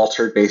be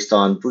altered based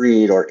on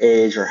breed or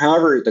age or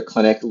however the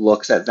clinic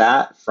looks at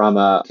that from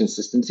a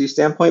consistency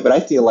standpoint. But I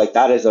feel like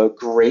that is a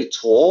great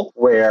tool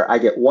where I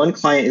get one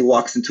client who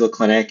walks into a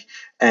clinic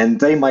and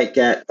they might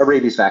get a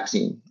rabies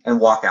vaccine and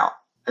walk out.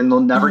 And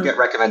they'll never get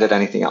recommended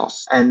anything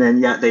else. And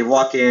then yet they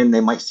walk in, they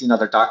might see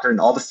another doctor,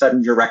 and all of a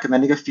sudden you're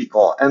recommending a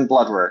fecal and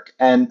blood work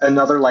and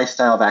another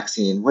lifestyle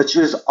vaccine, which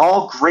is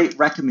all great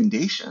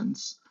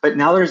recommendations. But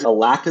now there's a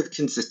lack of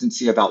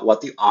consistency about what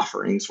the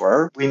offerings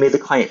were. We made the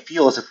client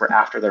feel as if we're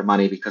after their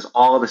money because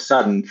all of a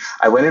sudden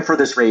I went in for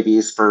this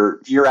rabies for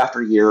year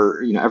after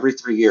year, every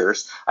 3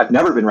 years. I've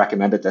never been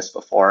recommended this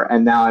before.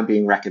 And now I'm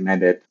being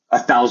recommended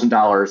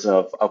 $1,000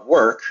 of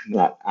work,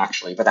 not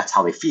actually, but that's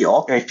how they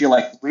feel. And I feel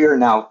like we are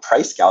now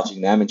price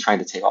gouging them and trying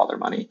to take all their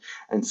money.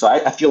 And so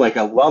I feel like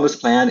a wellness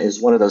plan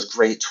is one of those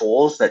great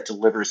tools that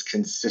delivers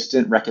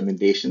consistent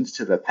recommendations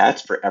to the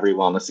pets for every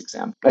wellness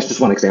exam. That's just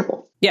one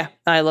example. Yeah,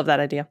 I love that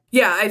idea.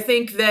 Yeah, I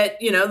think that,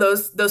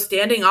 those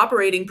standing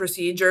operating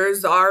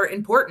procedures are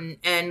important,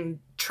 and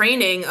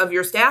training of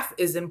your staff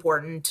is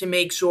important to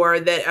make sure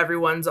that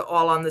everyone's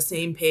all on the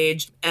same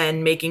page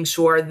and making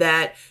sure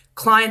that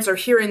clients are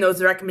hearing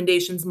those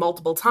recommendations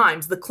multiple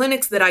times. The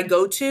clinics that I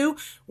go to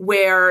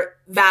where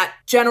that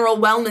general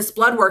wellness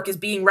blood work is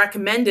being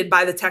recommended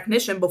by the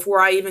technician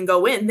before I even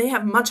go in, they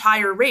have much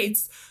higher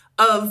rates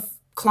of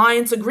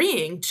clients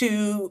agreeing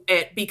to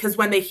it because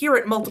when they hear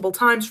it multiple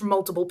times from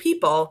multiple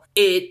people,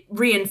 it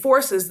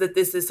reinforces that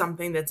this is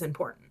something that's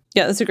important.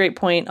 Yeah, that's a great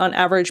point. On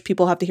average,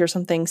 people have to hear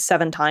something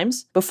 7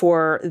 times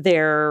before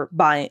they're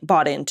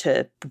bought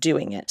into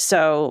doing it.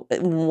 So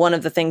one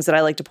of the things that I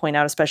like to point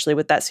out, especially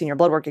with that senior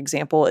blood work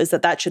example, is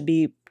that should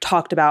be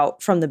talked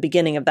about from the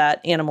beginning of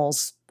that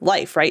animal's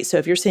life, right? So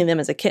if you're seeing them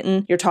as a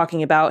kitten, you're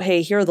talking about,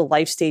 hey, here are the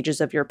life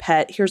stages of your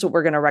pet. Here's what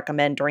we're going to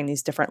recommend during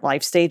these different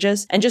life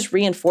stages, and just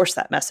reinforce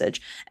that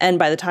message. And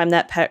by the time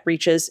that pet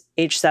reaches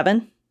age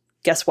 7,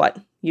 guess what?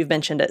 you've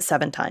mentioned it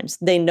 7 times.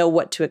 They know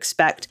what to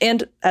expect.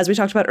 And as we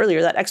talked about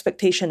earlier, that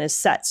expectation is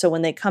set. So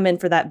when they come in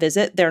for that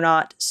visit, they're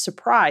not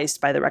surprised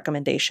by the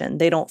recommendation.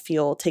 They don't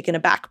feel taken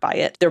aback by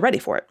it. They're ready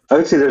for it. I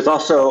would say there's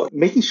also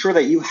making sure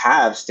that you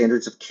have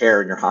standards of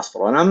care in your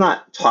hospital. And I'm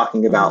not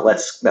talking about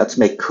let's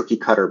make cookie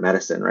cutter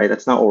medicine, right?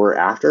 That's not what we're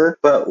after.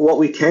 But what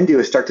we can do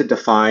is start to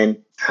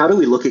define, how do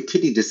we look at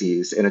kidney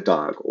disease in a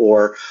dog,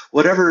 or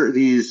whatever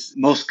these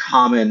most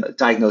common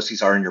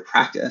diagnoses are in your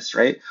practice,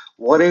 right?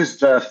 What is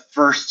the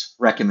first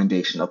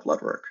recommendation of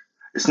blood work?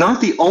 It's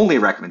not the only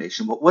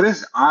recommendation, but what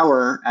is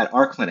at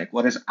our clinic,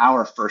 what is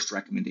our first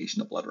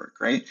recommendation of blood work,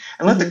 right?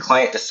 And let the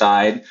client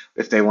decide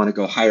if they want to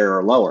go higher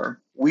or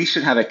lower. We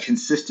should have a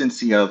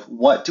consistency of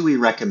what do we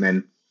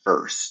recommend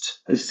first.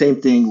 The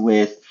same thing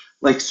with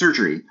like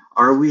surgery.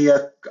 Are we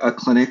a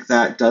clinic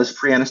that does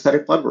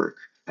pre-anesthetic blood work?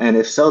 And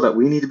if so, that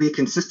we need to be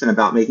consistent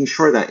about making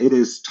sure that it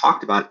is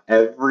talked about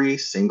every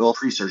single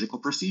pre-surgical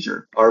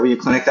procedure. Are we a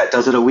clinic that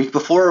does it a week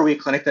before? Or are we a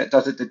clinic that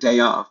does it the day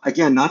of?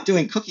 Again, not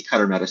doing cookie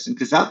cutter medicine,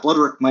 because that blood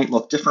work might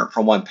look different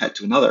from one pet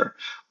to another.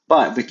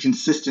 But the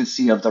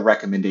consistency of the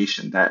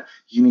recommendation that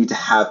you need to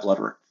have blood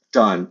work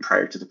done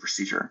prior to the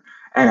procedure.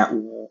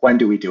 And when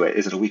do we do it?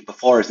 Is it a week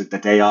before? Is it the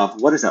day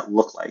of? What does that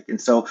look like?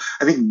 And so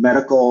I think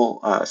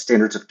medical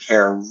standards of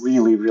care are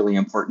really, really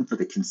important for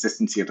the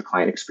consistency of the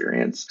client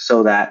experience,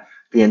 so that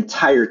the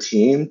entire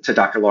team, to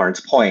Dr.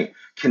 Lauren's point,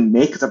 can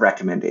make the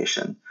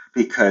recommendation,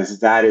 because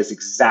that is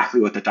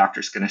exactly what the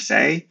doctor's going to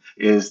say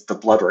is the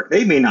blood work.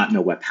 They may not know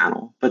what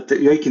panel, but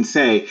they can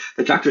say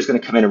the doctor's going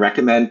to come in and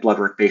recommend blood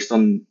work based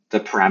on the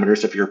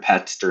parameters of your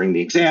pets during the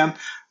exam.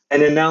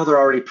 And then now they're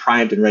already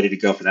primed and ready to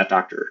go for that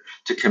doctor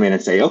to come in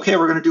and say, okay,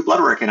 we're going to do blood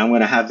work and I'm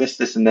going to have this,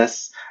 this, and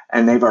this.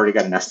 And they've already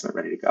got an estimate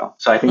ready to go.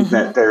 So I think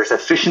that there's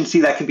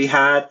efficiency that can be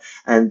had,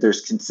 and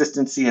there's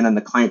consistency. And then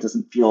the client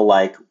doesn't feel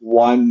like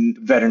one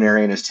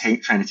veterinarian is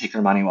trying to take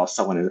their money while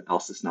someone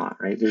else is not,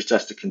 right? There's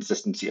just a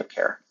consistency of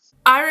care.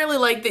 I really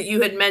like that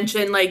you had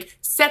mentioned, like,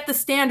 set the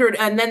standard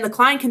and then the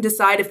client can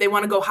decide if they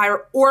want to go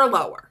higher or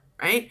lower.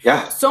 Right?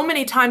 Yeah. So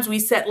many times we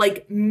set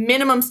like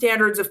minimum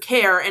standards of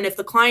care. And if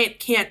the client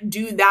can't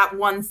do that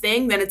one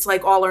thing, then it's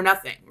like all or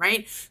nothing.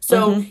 Right.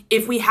 So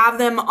if we have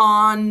them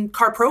on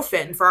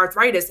carprofen for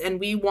arthritis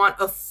and we want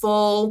a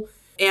full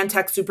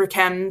Antec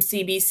Superchem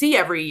CBC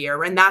every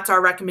year, and that's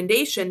our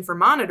recommendation for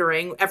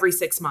monitoring every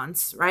 6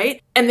 months.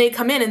 Right. And they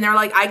come in and they're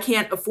like, I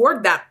can't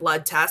afford that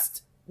blood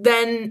test.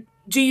 Then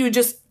do you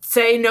just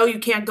say, no, you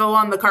can't go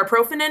on the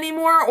carprofen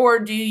anymore? Or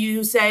do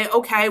you say,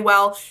 okay,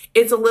 well,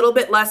 it's a little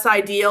bit less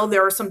ideal.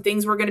 There are some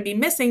things we're going to be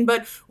missing,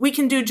 but we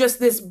can do just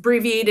this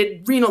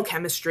abbreviated renal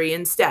chemistry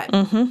instead,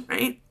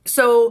 right?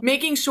 So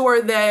making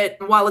sure that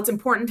while it's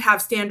important to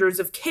have standards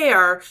of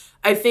care,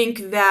 I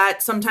think that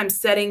sometimes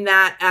setting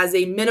that as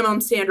a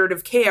minimum standard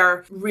of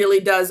care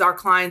really does our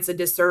clients a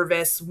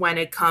disservice when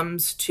it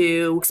comes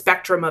to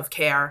spectrum of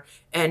care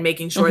and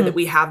making sure that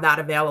we have that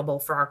available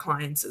for our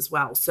clients as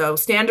well. So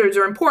standards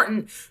are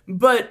important,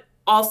 but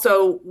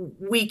also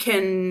we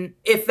can,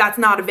 if that's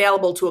not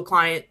available to a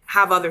client,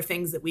 have other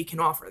things that we can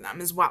offer them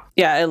as well.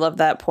 Yeah, I love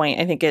that point.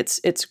 I think it's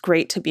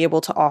great to be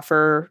able to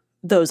offer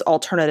those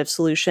alternative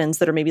solutions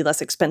that are maybe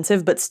less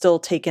expensive, but still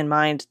take in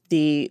mind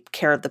the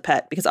care of the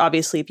pet. Because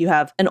obviously, if you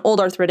have an old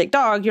arthritic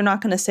dog, you're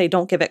not going to say,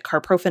 don't give it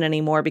carprofen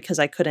anymore because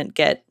I couldn't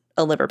get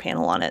a liver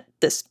panel on it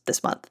this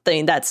month. I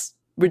mean, that's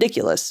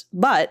ridiculous.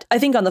 But I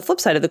think on the flip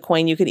side of the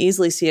coin, you could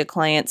easily see a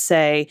client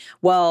say,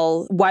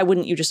 well, why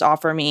wouldn't you just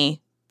offer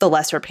me the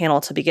lesser panel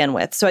to begin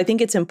with? So I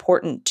think it's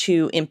important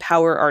to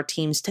empower our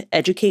teams to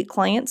educate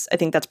clients. I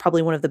think that's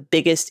probably one of the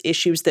biggest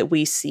issues that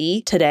we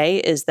see today,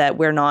 is that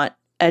we're not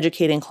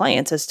educating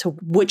clients as to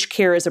which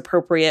care is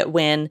appropriate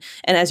when,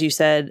 and as you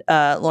said,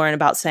 Lauren,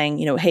 about saying,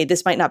 hey,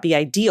 this might not be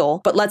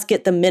ideal, but let's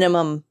get the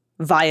minimum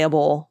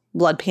viable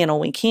blood panel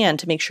we can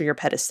to make sure your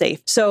pet is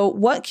safe. So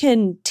what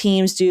can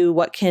teams do?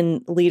 What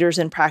can leaders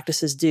and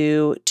practices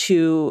do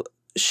to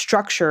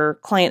structure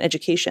client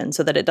education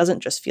so that it doesn't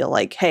just feel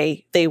like,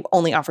 hey, they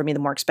only offer me the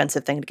more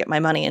expensive thing to get my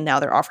money, and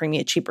now they're offering me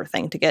a cheaper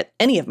thing to get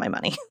any of my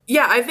money?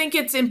 Yeah, I think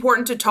it's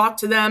important to talk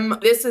to them.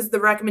 This is the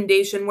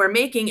recommendation we're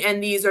making,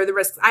 and these are the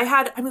risks.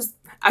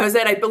 I was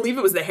at, I believe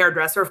it was the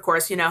hairdresser, of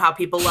course, how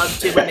people love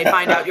to, when they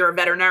find out you're a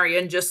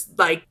veterinarian, just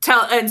like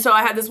tell. And so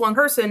I had this one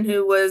person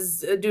who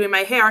was doing my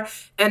hair,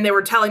 and they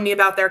were telling me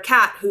about their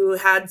cat who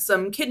had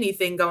some kidney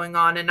thing going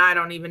on, and I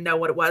don't even know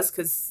what it was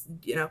because,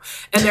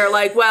 and they're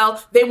like,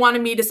 well, they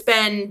wanted me to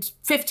spend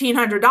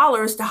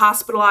 $1,500 to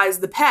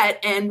hospitalize the pet,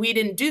 and we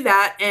didn't do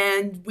that,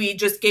 and we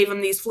just gave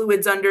them these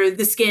fluids under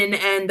the skin,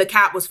 and the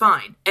cat was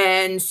fine.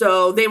 And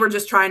so they were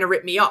just trying to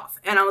rip me off.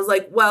 And I was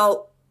like,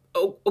 well,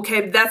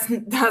 okay,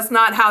 that's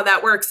not how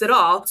that works at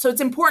all. So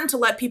it's important to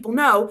let people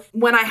know,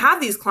 when I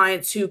have these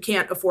clients who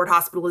can't afford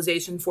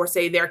hospitalization for,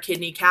 say, their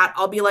kidney cat,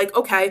 I'll be like,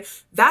 okay,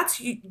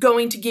 that's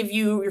going to give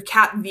your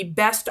cat the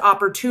best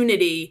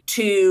opportunity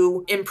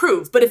to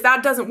improve. But if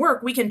that doesn't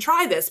work, we can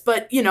try this.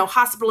 But,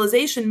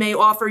 hospitalization may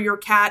offer your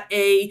cat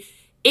a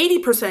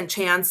 80%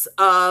 chance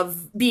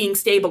of being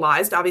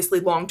stabilized. Obviously,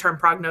 long-term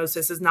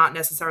prognosis is not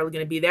necessarily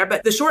going to be there,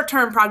 but the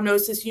short-term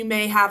prognosis, you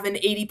may have an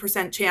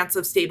 80% chance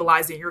of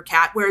stabilizing your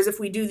cat, whereas if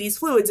we do these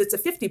fluids, it's a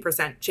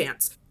 50%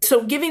 chance.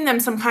 So giving them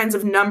some kinds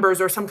of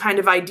numbers or some kind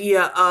of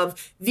idea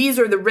of these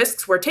are the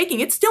risks we're taking,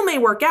 it still may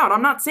work out.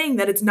 I'm not saying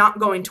that it's not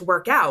going to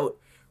work out,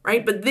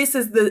 right? But this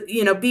is the,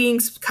 being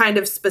kind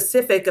of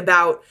specific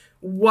about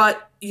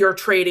what you're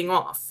trading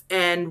off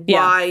and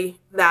why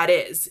that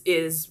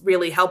is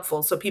really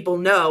helpful. So people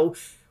know,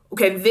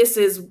 okay, this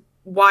is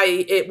why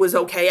it was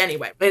okay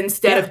anyway,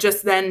 instead of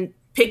just then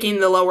picking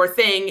the lower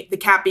thing, the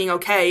cat being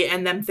okay,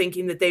 and them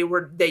thinking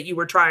that you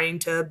were trying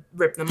to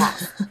rip them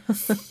off.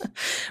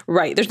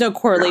 Right. There's no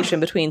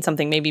correlation between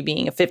something maybe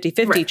being a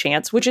 50-50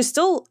 chance, which is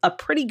still a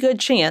pretty good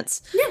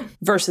chance,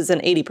 versus an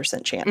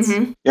 80% chance.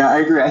 Mm-hmm. Yeah, I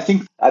agree. I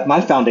think my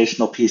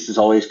foundational piece is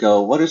always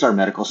go, what is our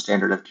medical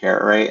standard of care,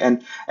 right?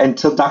 And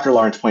to Dr.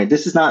 Lauren's point,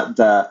 this is not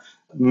the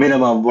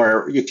minimum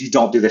where if you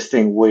don't do this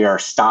thing, we are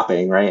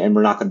stopping, right? And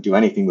we're not going to do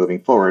anything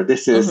moving forward.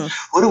 This is,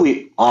 what do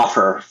we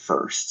offer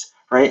first?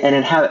 Right. And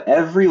then have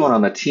everyone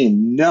on the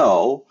team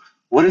know,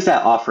 what does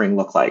that offering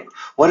look like?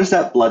 What is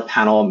that blood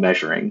panel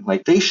measuring?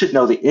 Like, they should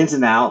know the ins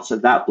and outs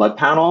of that blood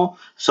panel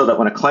so that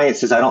when a client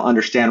says, I don't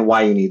understand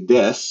why you need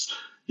this,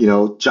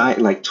 giant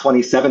like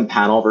 27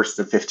 panel versus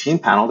the 15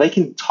 panel, they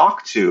can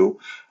talk to,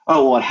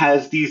 oh, well, it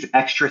has these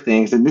extra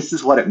things and this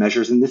is what it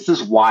measures and this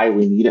is why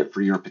we need it for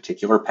your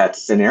particular pet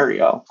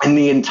scenario. And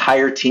the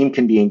entire team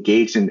can be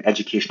engaged in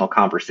educational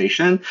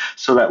conversation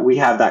so that we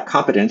have that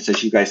competence,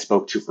 as you guys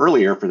spoke to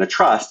earlier, for the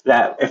trust,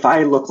 that if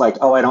I look like,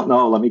 oh, I don't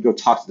know, let me go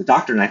talk to the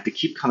doctor and I have to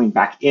keep coming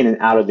back in and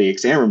out of the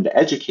exam room to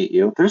educate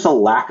you, there's a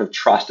lack of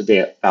trust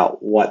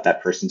about what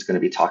that person's going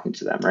to be talking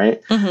to them,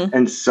 right? Mm-hmm.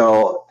 And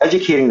so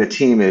educating the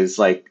team is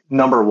like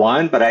number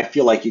one, but I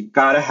feel like you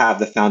got to have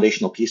the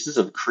foundational pieces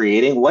of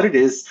creating what it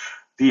is,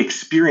 the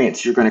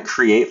experience you're going to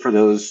create for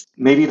those,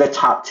 maybe the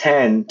top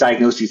 10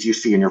 diagnoses you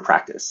see in your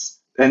practice.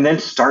 And then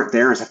start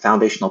there as a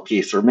foundational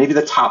piece, or maybe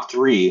the top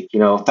 3,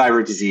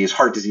 thyroid disease,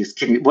 heart disease,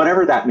 kidney,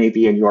 whatever that may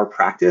be in your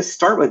practice.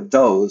 Start with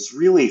those,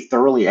 really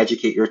thoroughly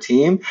educate your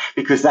team,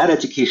 because that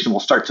education will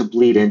start to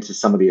bleed into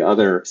some of the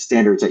other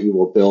standards that you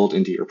will build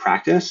into your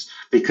practice,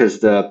 because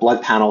the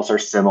blood panels are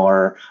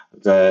similar.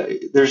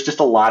 There's just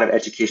a lot of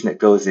education that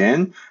goes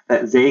in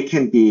that they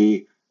can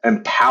be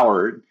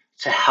empowered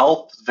to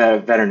help the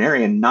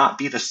veterinarian not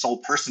be the sole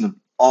person of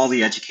all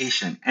the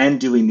education and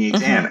doing the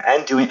exam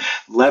and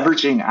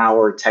leveraging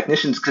our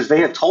technicians, because they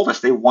have told us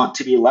they want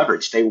to be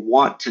leveraged. They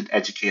want to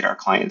educate our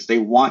clients. They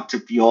want to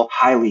feel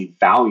highly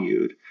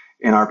valued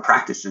in our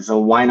practices. So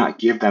why not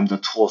give them the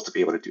tools to be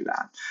able to do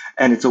that?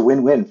 And it's a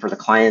win-win for the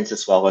clients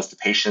as well as the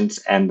patients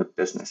and the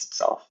business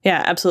itself.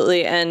 Yeah,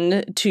 absolutely.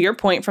 And to your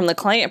point, from the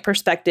client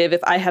perspective, if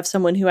I have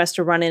someone who has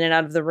to run in and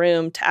out of the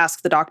room to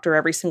ask the doctor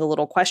every single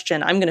little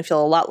question, I'm going to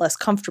feel a lot less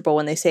comfortable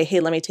when they say, hey,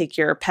 let me take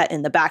your pet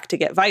in the back to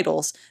get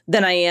vitals,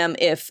 than I am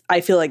if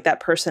I feel like that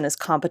person is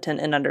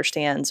competent and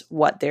understands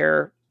what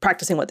they're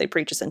practicing, what they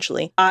preach,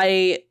 essentially.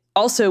 I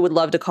also would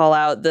love to call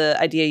out the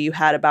idea you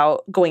had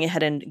about going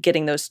ahead and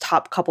getting those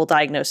top couple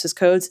diagnosis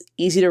codes.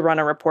 Easy to run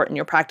a report in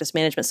your practice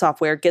management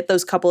software. Get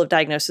those couple of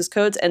diagnosis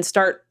codes and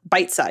start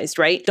bite-sized,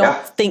 right? Don't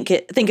think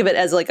of it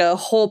as like a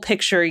whole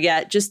picture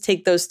yet. Just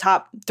take those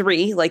top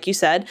 3, like you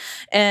said,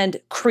 and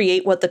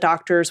create what the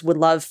doctors would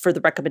love for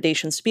the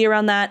recommendations to be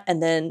around that,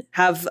 and then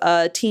have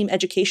a team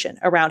education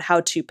around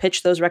how to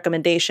pitch those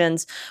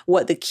recommendations,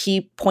 what the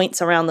key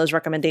points around those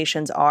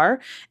recommendations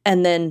are,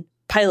 and then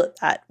pilot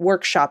that,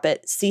 workshop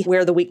it, see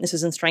where the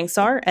weaknesses and strengths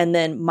are, and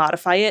then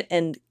modify it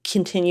and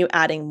continue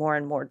adding more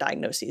and more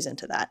diagnoses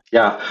into that.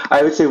 Yeah,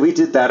 I would say we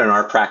did that in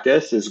our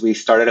practice. Is we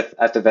started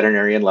at the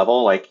veterinarian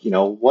level, like,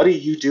 what do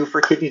you do for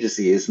kidney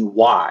disease and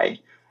why?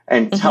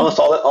 And tell us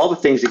all the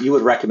things that you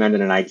would recommend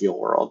in an ideal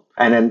world.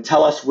 And then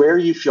tell us where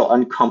you feel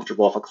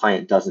uncomfortable if a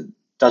client doesn't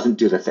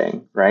do the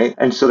thing, right?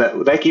 And so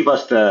that gave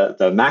us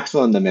the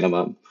maximum and the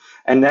minimum.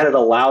 And then it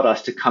allowed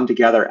us to come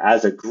together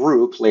as a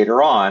group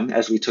later on,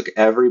 as we took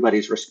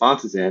everybody's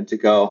responses in, to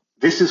go,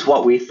 this is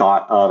what we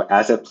thought of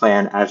as a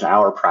plan, as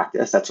our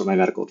practice. That's what my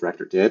medical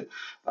director did,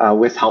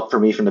 with help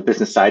from me from the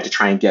business side, to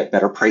try and get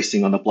better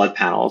pricing on the blood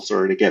panels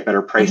or to get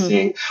better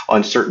pricing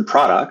on certain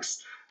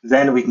products.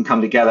 Then we can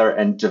come together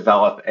and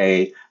develop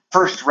a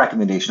first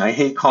recommendation. I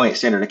hate calling it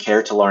standard of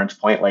care, to Lauren's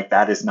point. Like,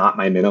 that is not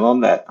my minimum,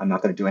 that I'm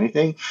not going to do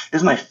anything.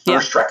 This is my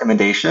first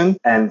recommendation,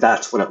 and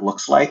that's what it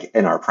looks like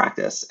in our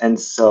practice. And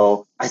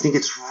so I think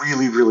it's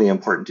really, really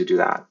important to do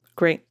that.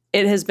 Great.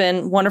 It has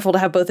been wonderful to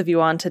have both of you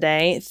on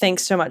today.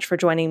 Thanks so much for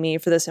joining me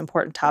for this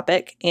important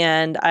topic,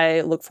 and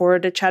I look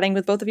forward to chatting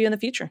with both of you in the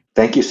future.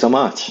 Thank you so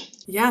much.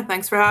 Yeah,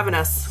 thanks for having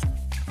us.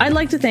 I'd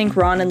like to thank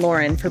Ron and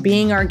Lauren for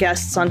being our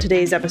guests on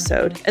today's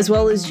episode, as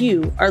well as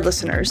you, our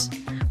listeners.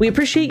 We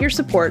appreciate your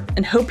support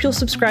and hope you'll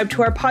subscribe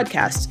to our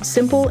podcast,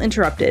 Simple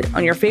Interrupted,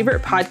 on your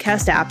favorite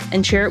podcast app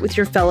and share it with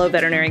your fellow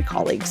veterinary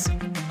colleagues.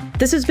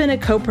 This has been a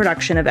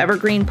co-production of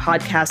Evergreen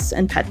Podcasts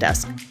and Pet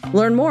Desk.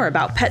 Learn more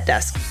about Pet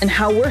Desk and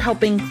how we're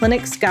helping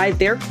clinics guide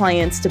their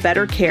clients to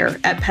better care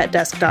at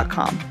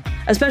petdesk.com.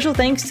 A special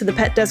thanks to the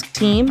Pet Desk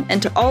team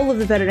and to all of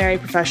the veterinary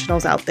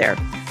professionals out there.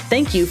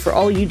 Thank you for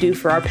all you do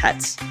for our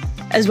pets,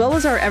 as well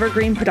as our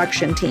evergreen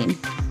production team.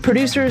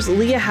 Producers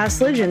Leah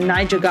Haslage and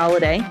Nigel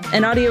Galladay,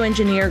 and audio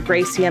engineer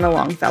Grace Sienna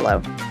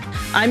Longfellow.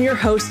 I'm your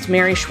host,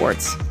 Mary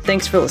Schwartz.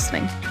 Thanks for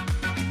listening.